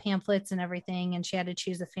had all the pamphlets and everything, and she had to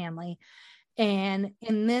choose a family. And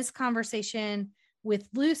in this conversation with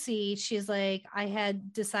Lucy, she's like, I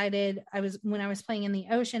had decided when I was playing in the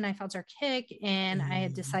ocean, I felt her kick and I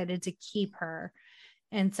had decided to keep her.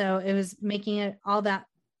 And so it was making it all that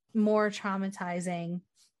more traumatizing.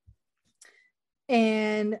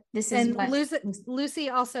 And Lucy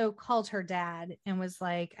also called her dad and was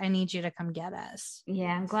like, I need you to come get us.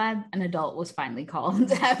 Yeah, I'm glad an adult was finally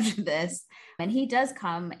called after this. And he does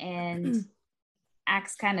come and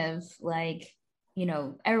acts kind of like,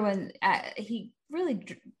 everyone, he really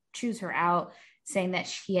chews her out, saying that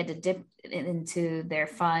she had to dip into their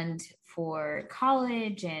fund for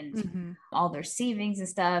college and all their savings and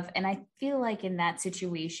stuff. And I feel like in that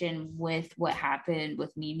situation with what happened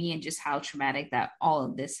with Mimi and just how traumatic that all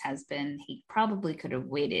of this has been, he probably could have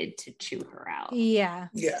waited to chew her out. Yeah.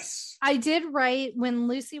 Yes. I did write when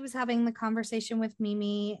Lucy was having the conversation with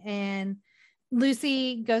Mimi and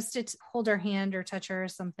Lucy goes to hold her hand or touch her or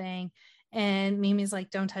something. And Mimi's like,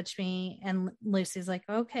 don't touch me. And Lucy's like,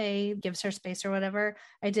 okay, gives her space or whatever.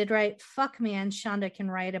 I did write, fuck man, Shonda can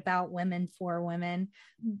write about women for women.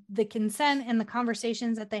 The consent and the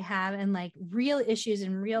conversations that they have and like real issues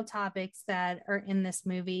and real topics that are in this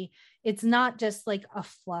movie. It's not just like a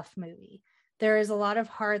fluff movie. There is a lot of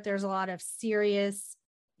heart. There's a lot of serious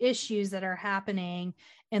issues that are happening.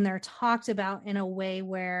 And they're talked about in a way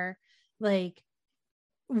where like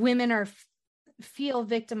women feel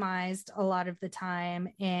victimized a lot of the time,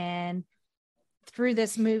 and through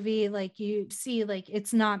this movie like you see like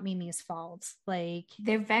it's not Mimi's fault. Like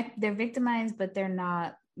they're victimized, but they're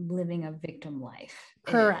not living a victim life.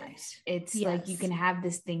 Correct. It's yes. Like you can have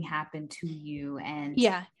this thing happen to you and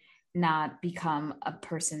not become a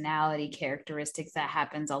personality characteristics that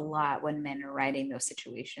happens a lot when men are writing those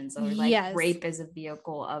situations, or like rape as a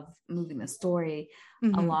vehicle of moving the story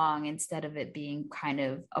along instead of it being kind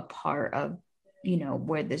of a part of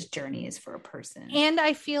where this journey is for a person. And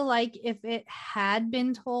I feel like if it had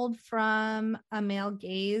been told from a male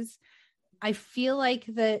gaze, I feel like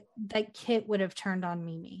that Kit would have turned on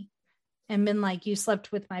Mimi and been like, you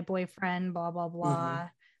slept with my boyfriend, blah, blah, blah.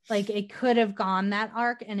 Like it could have gone that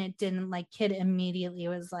arc, and it didn't. Like Kit immediately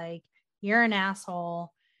was like, you're an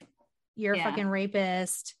asshole. You're a fucking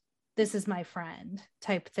rapist. This is my friend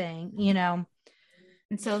type thing,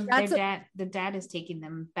 And so the dad is taking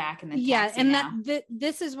them back in the taxi and now.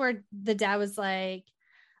 This is where the dad was like,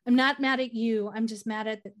 I'm not mad at you. I'm just mad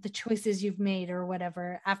at the choices you've made or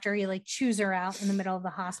whatever. After he like chews her out in the middle of the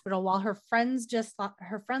hospital while her friend just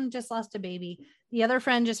lost a baby. The other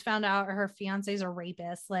friend just found out her fiance's a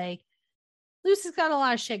rapist. Like Lucy's got a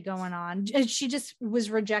lot of shit going on. She just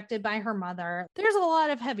was rejected by her mother. There's a lot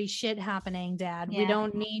of heavy shit happening, Dad. Yeah. We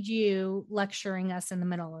don't need you lecturing us in the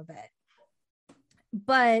middle of it.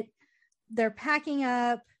 But they're packing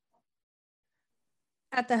up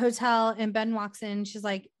at the hotel and Ben walks in. She's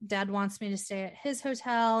like, Dad wants me to stay at his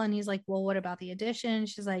hotel. And he's like, well, what about the addition?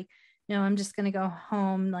 She's like, no, I'm just going to go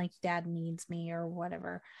home. Like Dad needs me or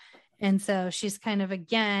whatever. And so she's kind of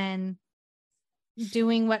again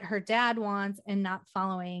doing what her dad wants and not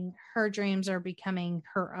following her dreams or becoming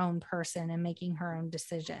her own person and making her own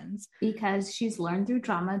decisions. Because she's learned through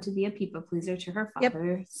trauma to be a people pleaser to her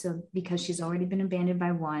father. Yep. So because she's already been abandoned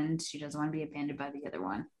by one, she doesn't want to be abandoned by the other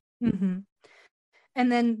one. Mm-hmm.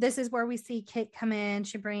 And then this is where we see Kit come in.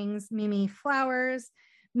 She brings Mimi flowers.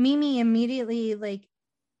 Mimi immediately like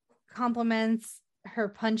compliments her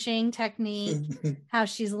punching technique, how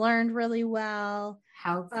she's learned really well.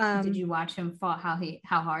 How did you watch him fall? How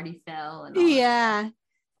hard he fell? And all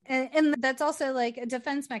and that's also like a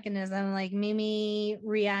defense mechanism. Like Mimi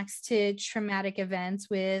reacts to traumatic events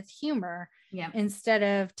with humor instead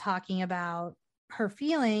of talking about her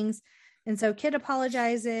feelings. And so Kit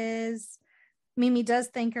apologizes. Mimi does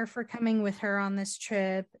thank her for coming with her on this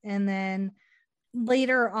trip. And then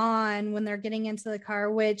later on, when they're getting into the car,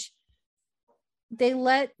 which they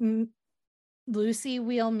let Lucy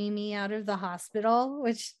wheel Mimi out of the hospital,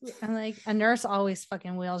 which I'm like, a nurse always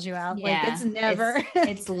fucking wheels you out. Like it's never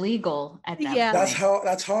it's legal at that point.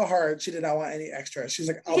 That's how hard she did not want any extra. She's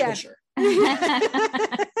like, I'll push her.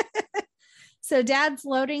 So Dad's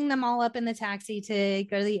loading them all up in the taxi to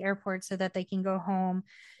go to the airport so that they can go home.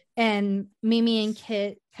 And Mimi and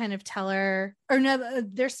Kit kind of tell her, or no,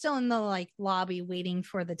 they're still in the like lobby waiting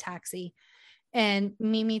for the taxi. And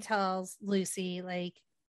Mimi tells Lucy, like,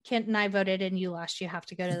 Kent and I voted and you lost. You have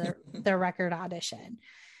to go to the record audition.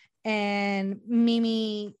 And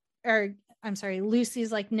Lucy's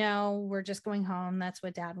like, no, we're just going home. That's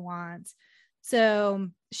what Dad wants. So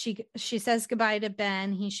she says goodbye to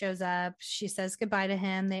Ben. He shows up. She says goodbye to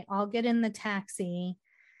him. They all get in the taxi.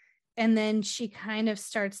 And then she kind of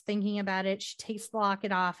starts thinking about it. She takes the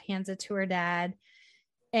locket off, hands it to her dad.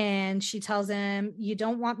 And she tells him, you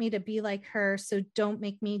don't want me to be like her, so don't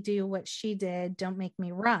make me do what she did. Don't make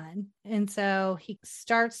me run. And so he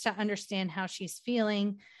starts to understand how she's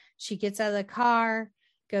feeling. She gets out of the car,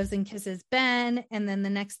 goes and kisses Ben. And then the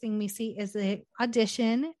next thing we see is the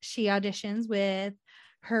audition. She auditions with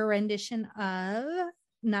her rendition of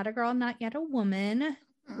Not a Girl, Not Yet a Woman,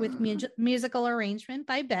 with musical arrangement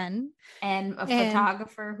by Ben. And a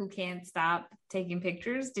photographer who can't stop taking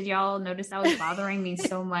pictures. Did y'all notice that was bothering me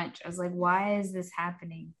so much? I was like, why is this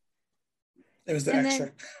happening? It was the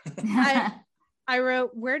extra. I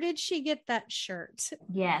wrote, where did she get that shirt?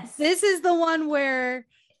 Yes. This is the one where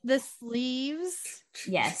the sleeves.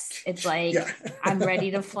 Yes. It's like, I'm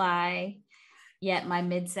ready to fly. Yet my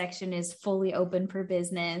midsection is fully open for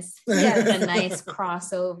business. Yeah, a nice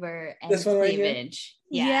crossover and cleavage.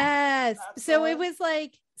 Right, yes. So it was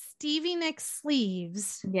like Stevie Nicks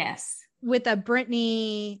sleeves. Yes. With a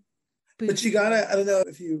Britney. But you gotta, I don't know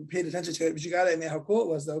if you paid attention to it, but you gotta admit how cool it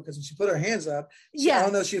was though, because when she put her hands up, I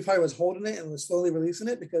don't know, she probably was holding it and was slowly releasing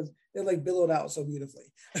it because it like billowed out so beautifully.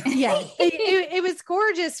 Yeah, it was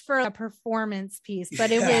gorgeous for a performance piece,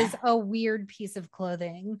 but it was a weird piece of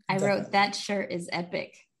clothing. I wrote, that shirt is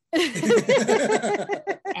epic.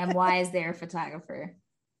 And why is there a photographer?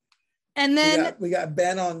 And then we got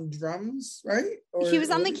Ben on drums, right? He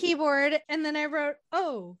was on the keyboard, and then I wrote,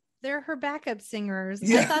 oh, they're her backup singers.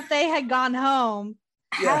 I thought they had gone home.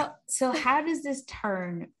 How does this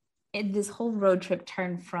this whole road trip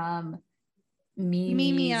turn from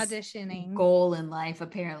Mimi auditioning? Goal in life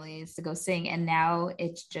apparently is to go sing, and now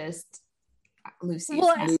it's just Lucy.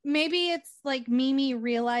 Well, maybe it's like Mimi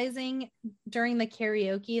realizing during the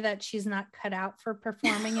karaoke that she's not cut out for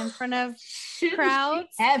performing in front of crowds.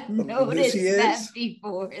 Have noticed that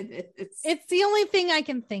before this. It's the only thing I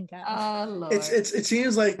can think of. Oh Lord. It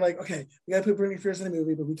seems like okay, we gotta put Britney Spears in the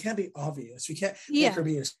movie, but we can't be obvious. We can't make her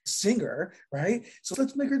be a singer, right? So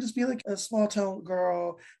let's make her just be like a small town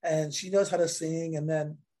girl, and she knows how to sing, and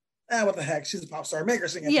then what the heck? She's a pop star. Make her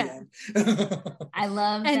sing at the end. I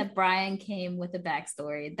love that Brian came with a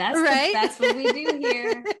backstory. That's what we do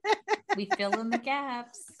here. We fill in the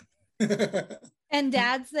gaps. And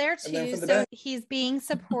Dad's there too. So he's being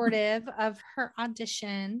supportive of her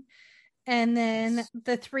audition. And then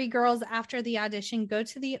the three girls after the audition go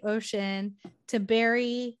to the ocean to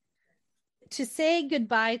say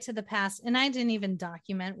goodbye to the past. And I didn't even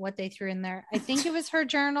document what they threw in there. I think it was her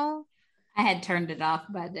journal. I had turned it off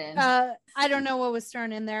by then. I don't know what was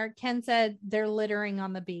thrown in there. Ken said they're littering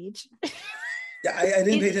on the beach. I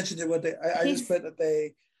didn't pay attention to what I just put that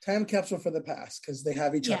they time capsule for the past because they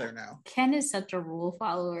have each other now. Ken is such a rule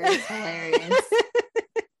follower. It's hilarious.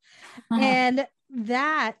 And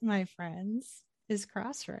that, my friends, is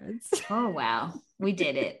Crossroads. Oh, wow. We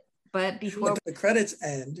did it. But before the credits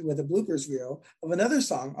end with a bloopers reel of another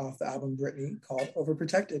song off the album Britney called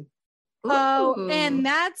Overprotected. Oh, and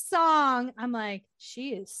that song, I'm like, she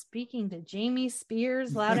is speaking to Jamie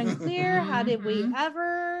Spears loud and clear. How did we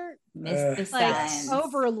ever miss the signs?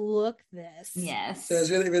 Overlook this? Yes. So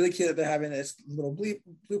it's really, really cute that they're having this little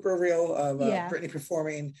blooper reel of Britney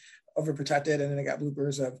performing Overprotected, and then they got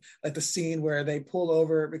bloopers of like the scene where they pull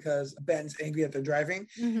over because Ben's angry that they're driving,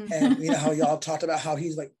 and you know how y'all talked about how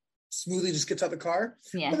he's like smoothly just gets out the car.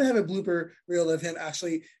 And they have a blooper reel of him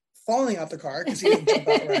actually falling out the car because he didn't jump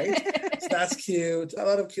out right. So that's cute. A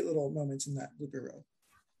lot of cute little moments in that blooper reel.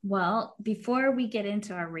 Well, before we get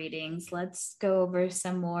into our ratings, let's go over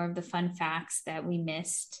some more of the fun facts that we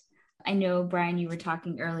missed. I know, Brian, you were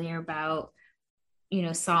talking earlier about,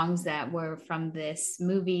 songs that were from this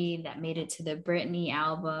movie that made it to the Britney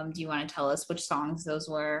album. Do you want to tell us which songs those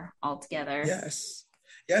were altogether? Yes.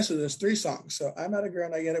 Yeah, so there's 3 songs. So I'm Not a Girl,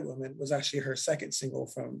 Not Yet a Woman was actually her second single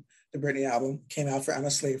from the Britney album, came out for I'm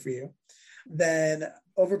a Slave for You. Then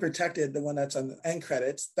Overprotected, the one that's on the end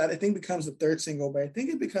credits, that I think becomes the 3rd single, but I think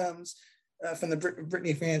it becomes, from the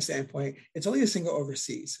Britney fan standpoint, it's only a single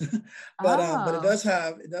overseas. But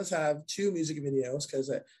it does have 2 music videos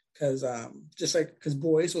because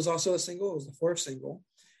Boys was also a single. It was the 4th single.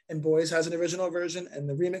 And Boys has an original version and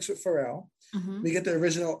the remix with Pharrell. We get the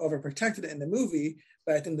original Overprotected in the movie,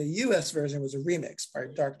 but I think the US version was a remix by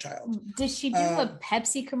Darkchild. Did she do a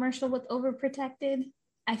Pepsi commercial with Overprotected?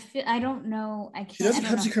 I don't know. I can't. She does a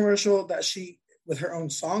Pepsi commercial that she with her own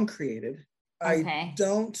song created. Okay. I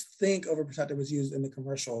don't think Overprotected was used in the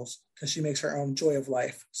commercials because she makes her own Joy of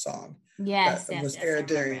Life song. Yes, that yes, was yes, aired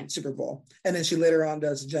during Super Bowl. And then she later on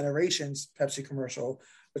does Generations Pepsi commercial,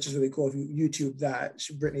 which is really cool. If you YouTube that,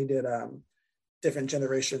 Britney did different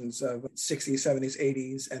generations of 60s, 70s,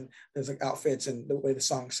 80s, and there's like outfits and the way the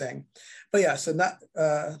song sang. But yeah, so not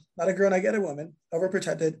a Girl, Not Yet a Woman,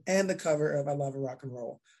 Overprotected, and the cover of I Love a Rock and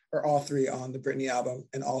Roll are all three on the Britney album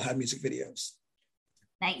and all have music videos.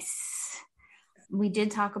 Nice. We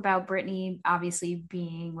did talk about Britney obviously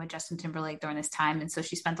being with Justin Timberlake during this time. And so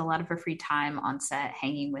she spent a lot of her free time on set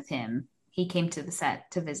hanging with him. He came to the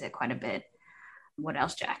set to visit quite a bit. What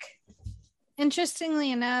else, Jack?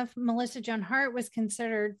 Interestingly enough, Melissa Joan Hart was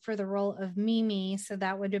considered for the role of Mimi. So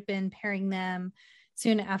that would have been pairing them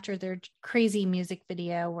soon after their crazy music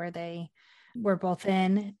video where they were both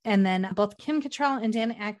in. And then both Kim Cattrall and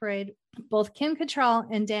Dan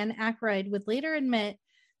Aykroyd would later admit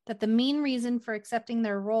that the main reason for accepting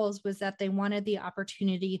their roles was that they wanted the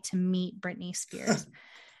opportunity to meet Britney Spears.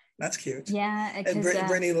 That's cute. Yeah. And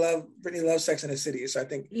Britney loves Sex and the City. So I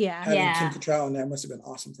think having Kim Cattrall in that must have been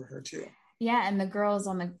awesome for her too. Yeah. And the girls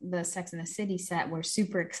on the Sex and the City set were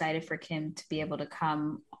super excited for Kim to be able to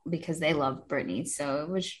come because they loved Britney. So it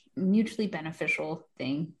was a mutually beneficial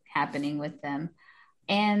thing happening with them.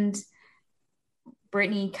 And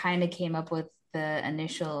Britney kind of came up with the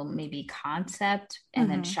initial maybe concept, and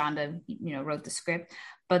then Shonda, wrote the script.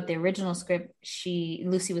 But the original script,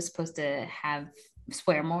 Lucy was supposed to have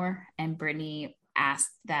swear more, and Britney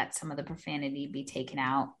asked that some of the profanity be taken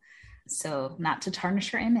out, so not to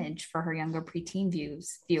tarnish her image for her younger preteen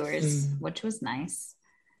viewers, which was nice.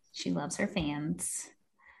 She loves her fans.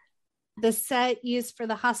 The set used for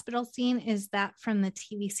the hospital scene is that from the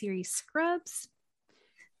TV series Scrubs.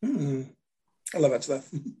 I love that stuff.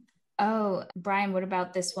 Oh, Brian, what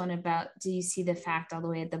about this one do you see the fact all the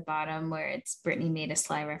way at the bottom where it's Britney made a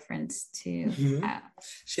sly reference to?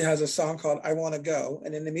 She has a song called I Want to Go.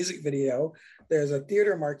 And in the music video, there's a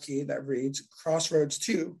theater marquee that reads Crossroads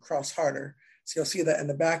 2, Cross Harder. So you'll see that in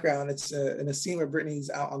the background. It's in a scene where Britney's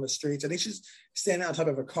out on the streets. I think she's standing on top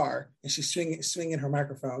of a car and she's swinging her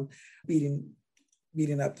microphone, beating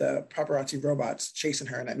up the paparazzi robots chasing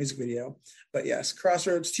her in that music video. But yes,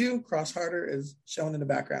 Crossroads 2, Cross Harder is shown in the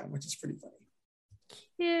background, which is pretty funny.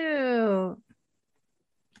 Cute.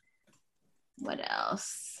 What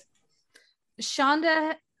else?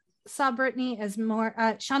 Shonda saw Britney as more,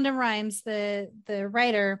 Shonda Rhimes, the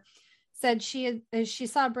writer, said she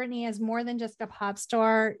saw Britney as more than just a pop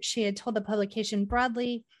star. She had told the publication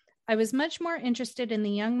broadly, I was much more interested in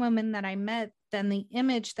the young woman that I met than the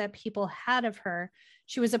image that people had of her.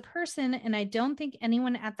 She was a person, and I don't think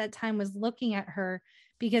anyone at that time was looking at her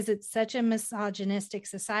because it's such a misogynistic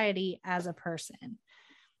society as a person.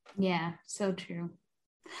 Yeah, so true.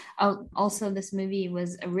 Oh, also, this movie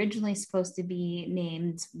was originally supposed to be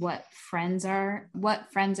named What Friends Are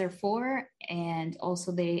For, and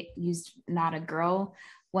also they used Not a Girl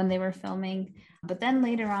when they were filming, but then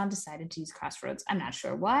later on decided to use Crossroads. I'm not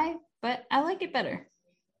sure why, but I like it better.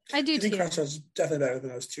 I do I think too. Crossroads is definitely better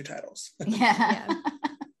than those two titles. Yeah.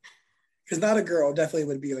 Because Not a Girl definitely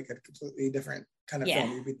would be like a completely different kind of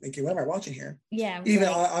film. You'd be thinking, what am I watching here? Yeah. Even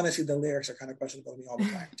honestly, the lyrics are kind of questionable to me all the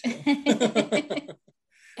time too.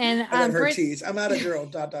 And I love her tease. I'm not a girl, ...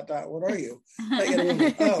 What are you?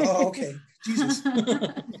 Oh, okay. Jesus.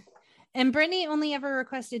 And Britney only ever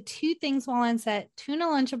requested two things while on set: tuna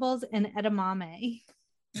Lunchables and edamame.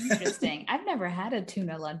 Interesting. I've never had a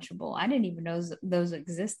tuna Lunchable. I didn't even know those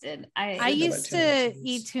existed. I used to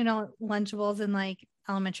eat tuna Lunchables in like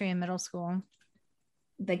elementary and middle school.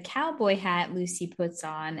 The cowboy hat Lucy puts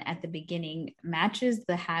on at the beginning matches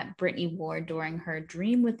the hat Britney wore during her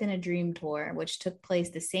Dream Within a Dream tour, which took place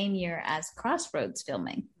the same year as Crossroads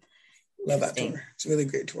filming. Love that tour. It's a really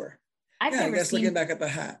great tour. I guess looking back at the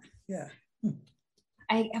hat. Yeah.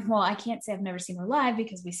 I can't say I've never seen her live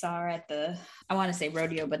because we saw her at I want to say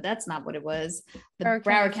rodeo, but that's not what it was. The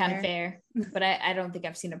Broward County Fair. But I don't think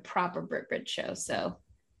I've seen a proper Brit show. So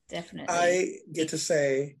definitely. I get to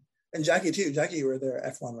say, and Jackie too. Jackie, you were there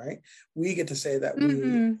at F1, right? We get to say that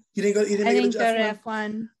you didn't go. You didn't go to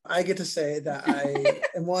F1. I get to say that I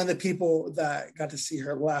am one of the people that got to see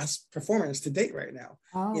her last performance to date right now.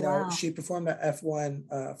 Oh, wow. She performed at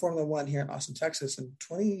F1, Formula One here in Austin, Texas in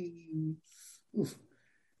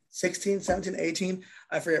 2016, 17, 18.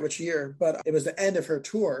 I forget which year, but it was the end of her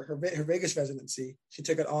tour, her Vegas residency. She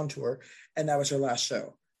took it on tour, and that was her last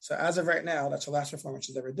show. So as of right now, that's her last performance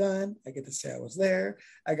she's ever done. I get to say I was there.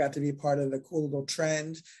 I got to be part of the cool little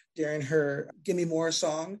trend during her Gimme More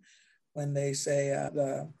song when they say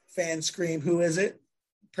the fans scream, "Who is it?"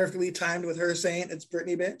 perfectly timed with her saying it's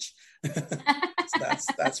Britney bitch. So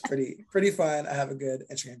that's pretty fun. I have a good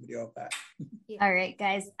Instagram video of that. All right,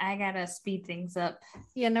 guys, I gotta speed things up.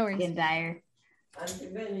 Yeah, no worries. In dire.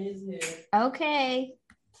 Okay,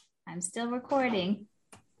 I'm still recording.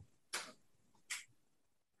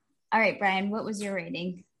 All right, Brian, what was your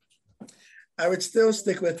rating? I would still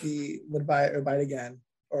stick with would buy it or buy it again,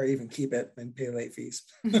 or even keep it and pay late fees.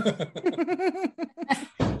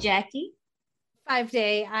 Jackie?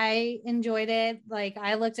 5-day. I enjoyed it. Like,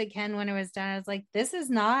 I looked at Ken when it was done. I was like, this is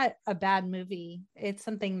not a bad movie. It's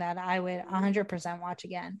something that I would 100% watch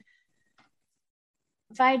again.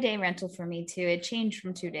 5-day rental for me too. It changed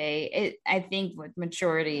from 2-day. I think with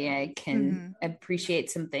maturity, I can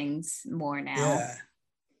appreciate some things more now. Yeah.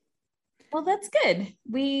 Well, that's good.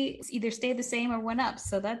 We either stay the same or went up.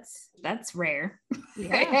 So that's rare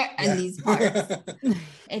in these parts.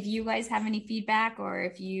 If you guys have any feedback, or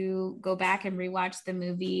if you go back and rewatch the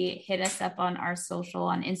movie, hit us up on our social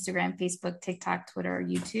on Instagram, Facebook, TikTok, Twitter, or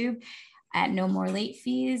YouTube at No More Late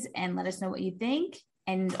Fees, and let us know what you think.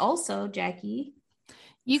 And also, Jackie,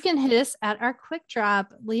 you can hit us at our quick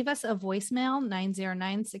drop. Leave us a voicemail,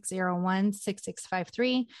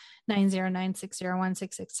 909-601-6653,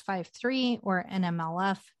 909-601-6653, or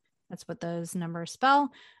NMLF. That's what those numbers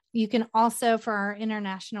spell. You can also, for our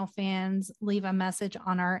international fans, leave a message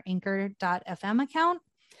on our anchor.fm account,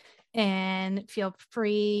 and feel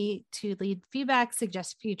free to leave feedback,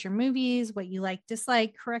 suggest future movies, what you like,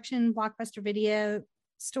 dislike, correction, blockbuster video,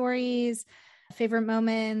 stories, favorite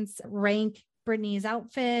moments, rank Britney's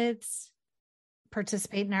outfits,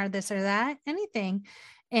 participate in our this or that, anything.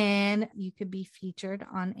 And you could be featured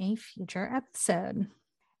on a future episode.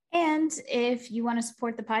 And if you want to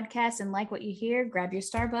support the podcast and like what you hear, grab your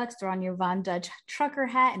Starbucks, throw on your Von Dutch trucker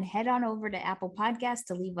hat, and head on over to Apple Podcasts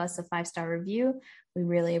to leave us a 5-star review. We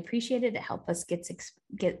really appreciate it. It helps us get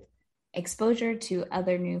exposure to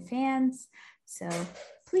other new fans. So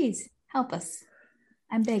please help us.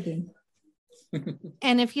 I'm begging.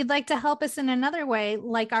 And if you'd like to help us in another way,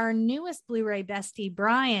 like our newest Blu-ray bestie,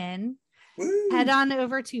 Brian, head on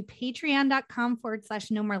over to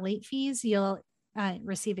patreon.com/no more late fees. You'll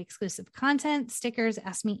receive exclusive content, stickers,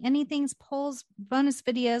 Ask Me Anythings, polls, bonus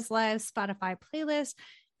videos, live Spotify playlists,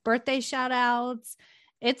 birthday shout outs.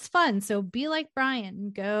 It's fun. So be like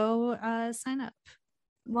Brian, go sign up.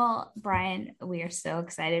 Well, Brian, we are so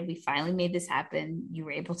excited. We finally made this happen. You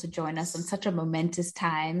were able to join us on such a momentous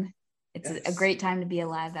time. It's a great time to be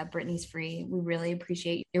alive that Britney's free. We really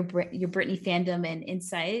appreciate your Britney fandom and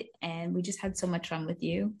insight. And we just had so much fun with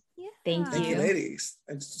you. Yeah. Thank you, ladies.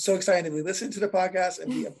 I'm so excited to be listening to the podcast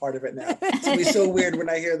and be a part of it now. It's going to be so weird when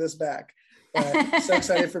I hear this back. But so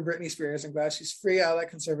excited for Britney Spears. I'm glad she's free out of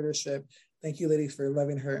that conservatorship. Thank you, ladies, for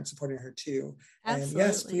loving her and supporting her too. Absolutely. And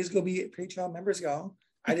yes, please go be Patreon members, y'all.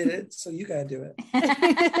 I did it, so you got to do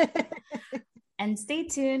it. And stay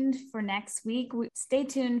tuned for next week.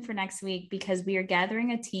 Because we are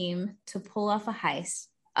gathering a team to pull off a heist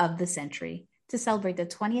of the century to celebrate the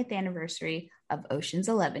 20th anniversary of Ocean's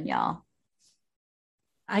 11, y'all.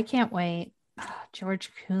 I can't wait. George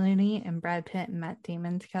Clooney and Brad Pitt and Matt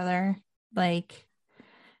Damon together. Like,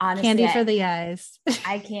 honestly, candy for the eyes.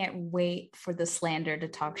 I can't wait for the slander to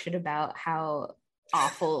talk shit about how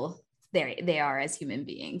awful they are as human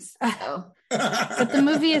beings. So. But the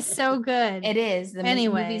movie is so good. It is. The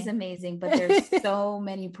movie is amazing, but there's so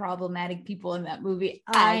many problematic people in that movie.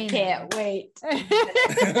 I can't wait.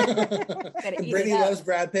 Brittany loves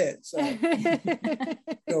Brad Pitt, so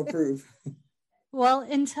go prove. Well,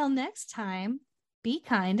 until next time, be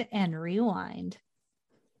kind and rewind.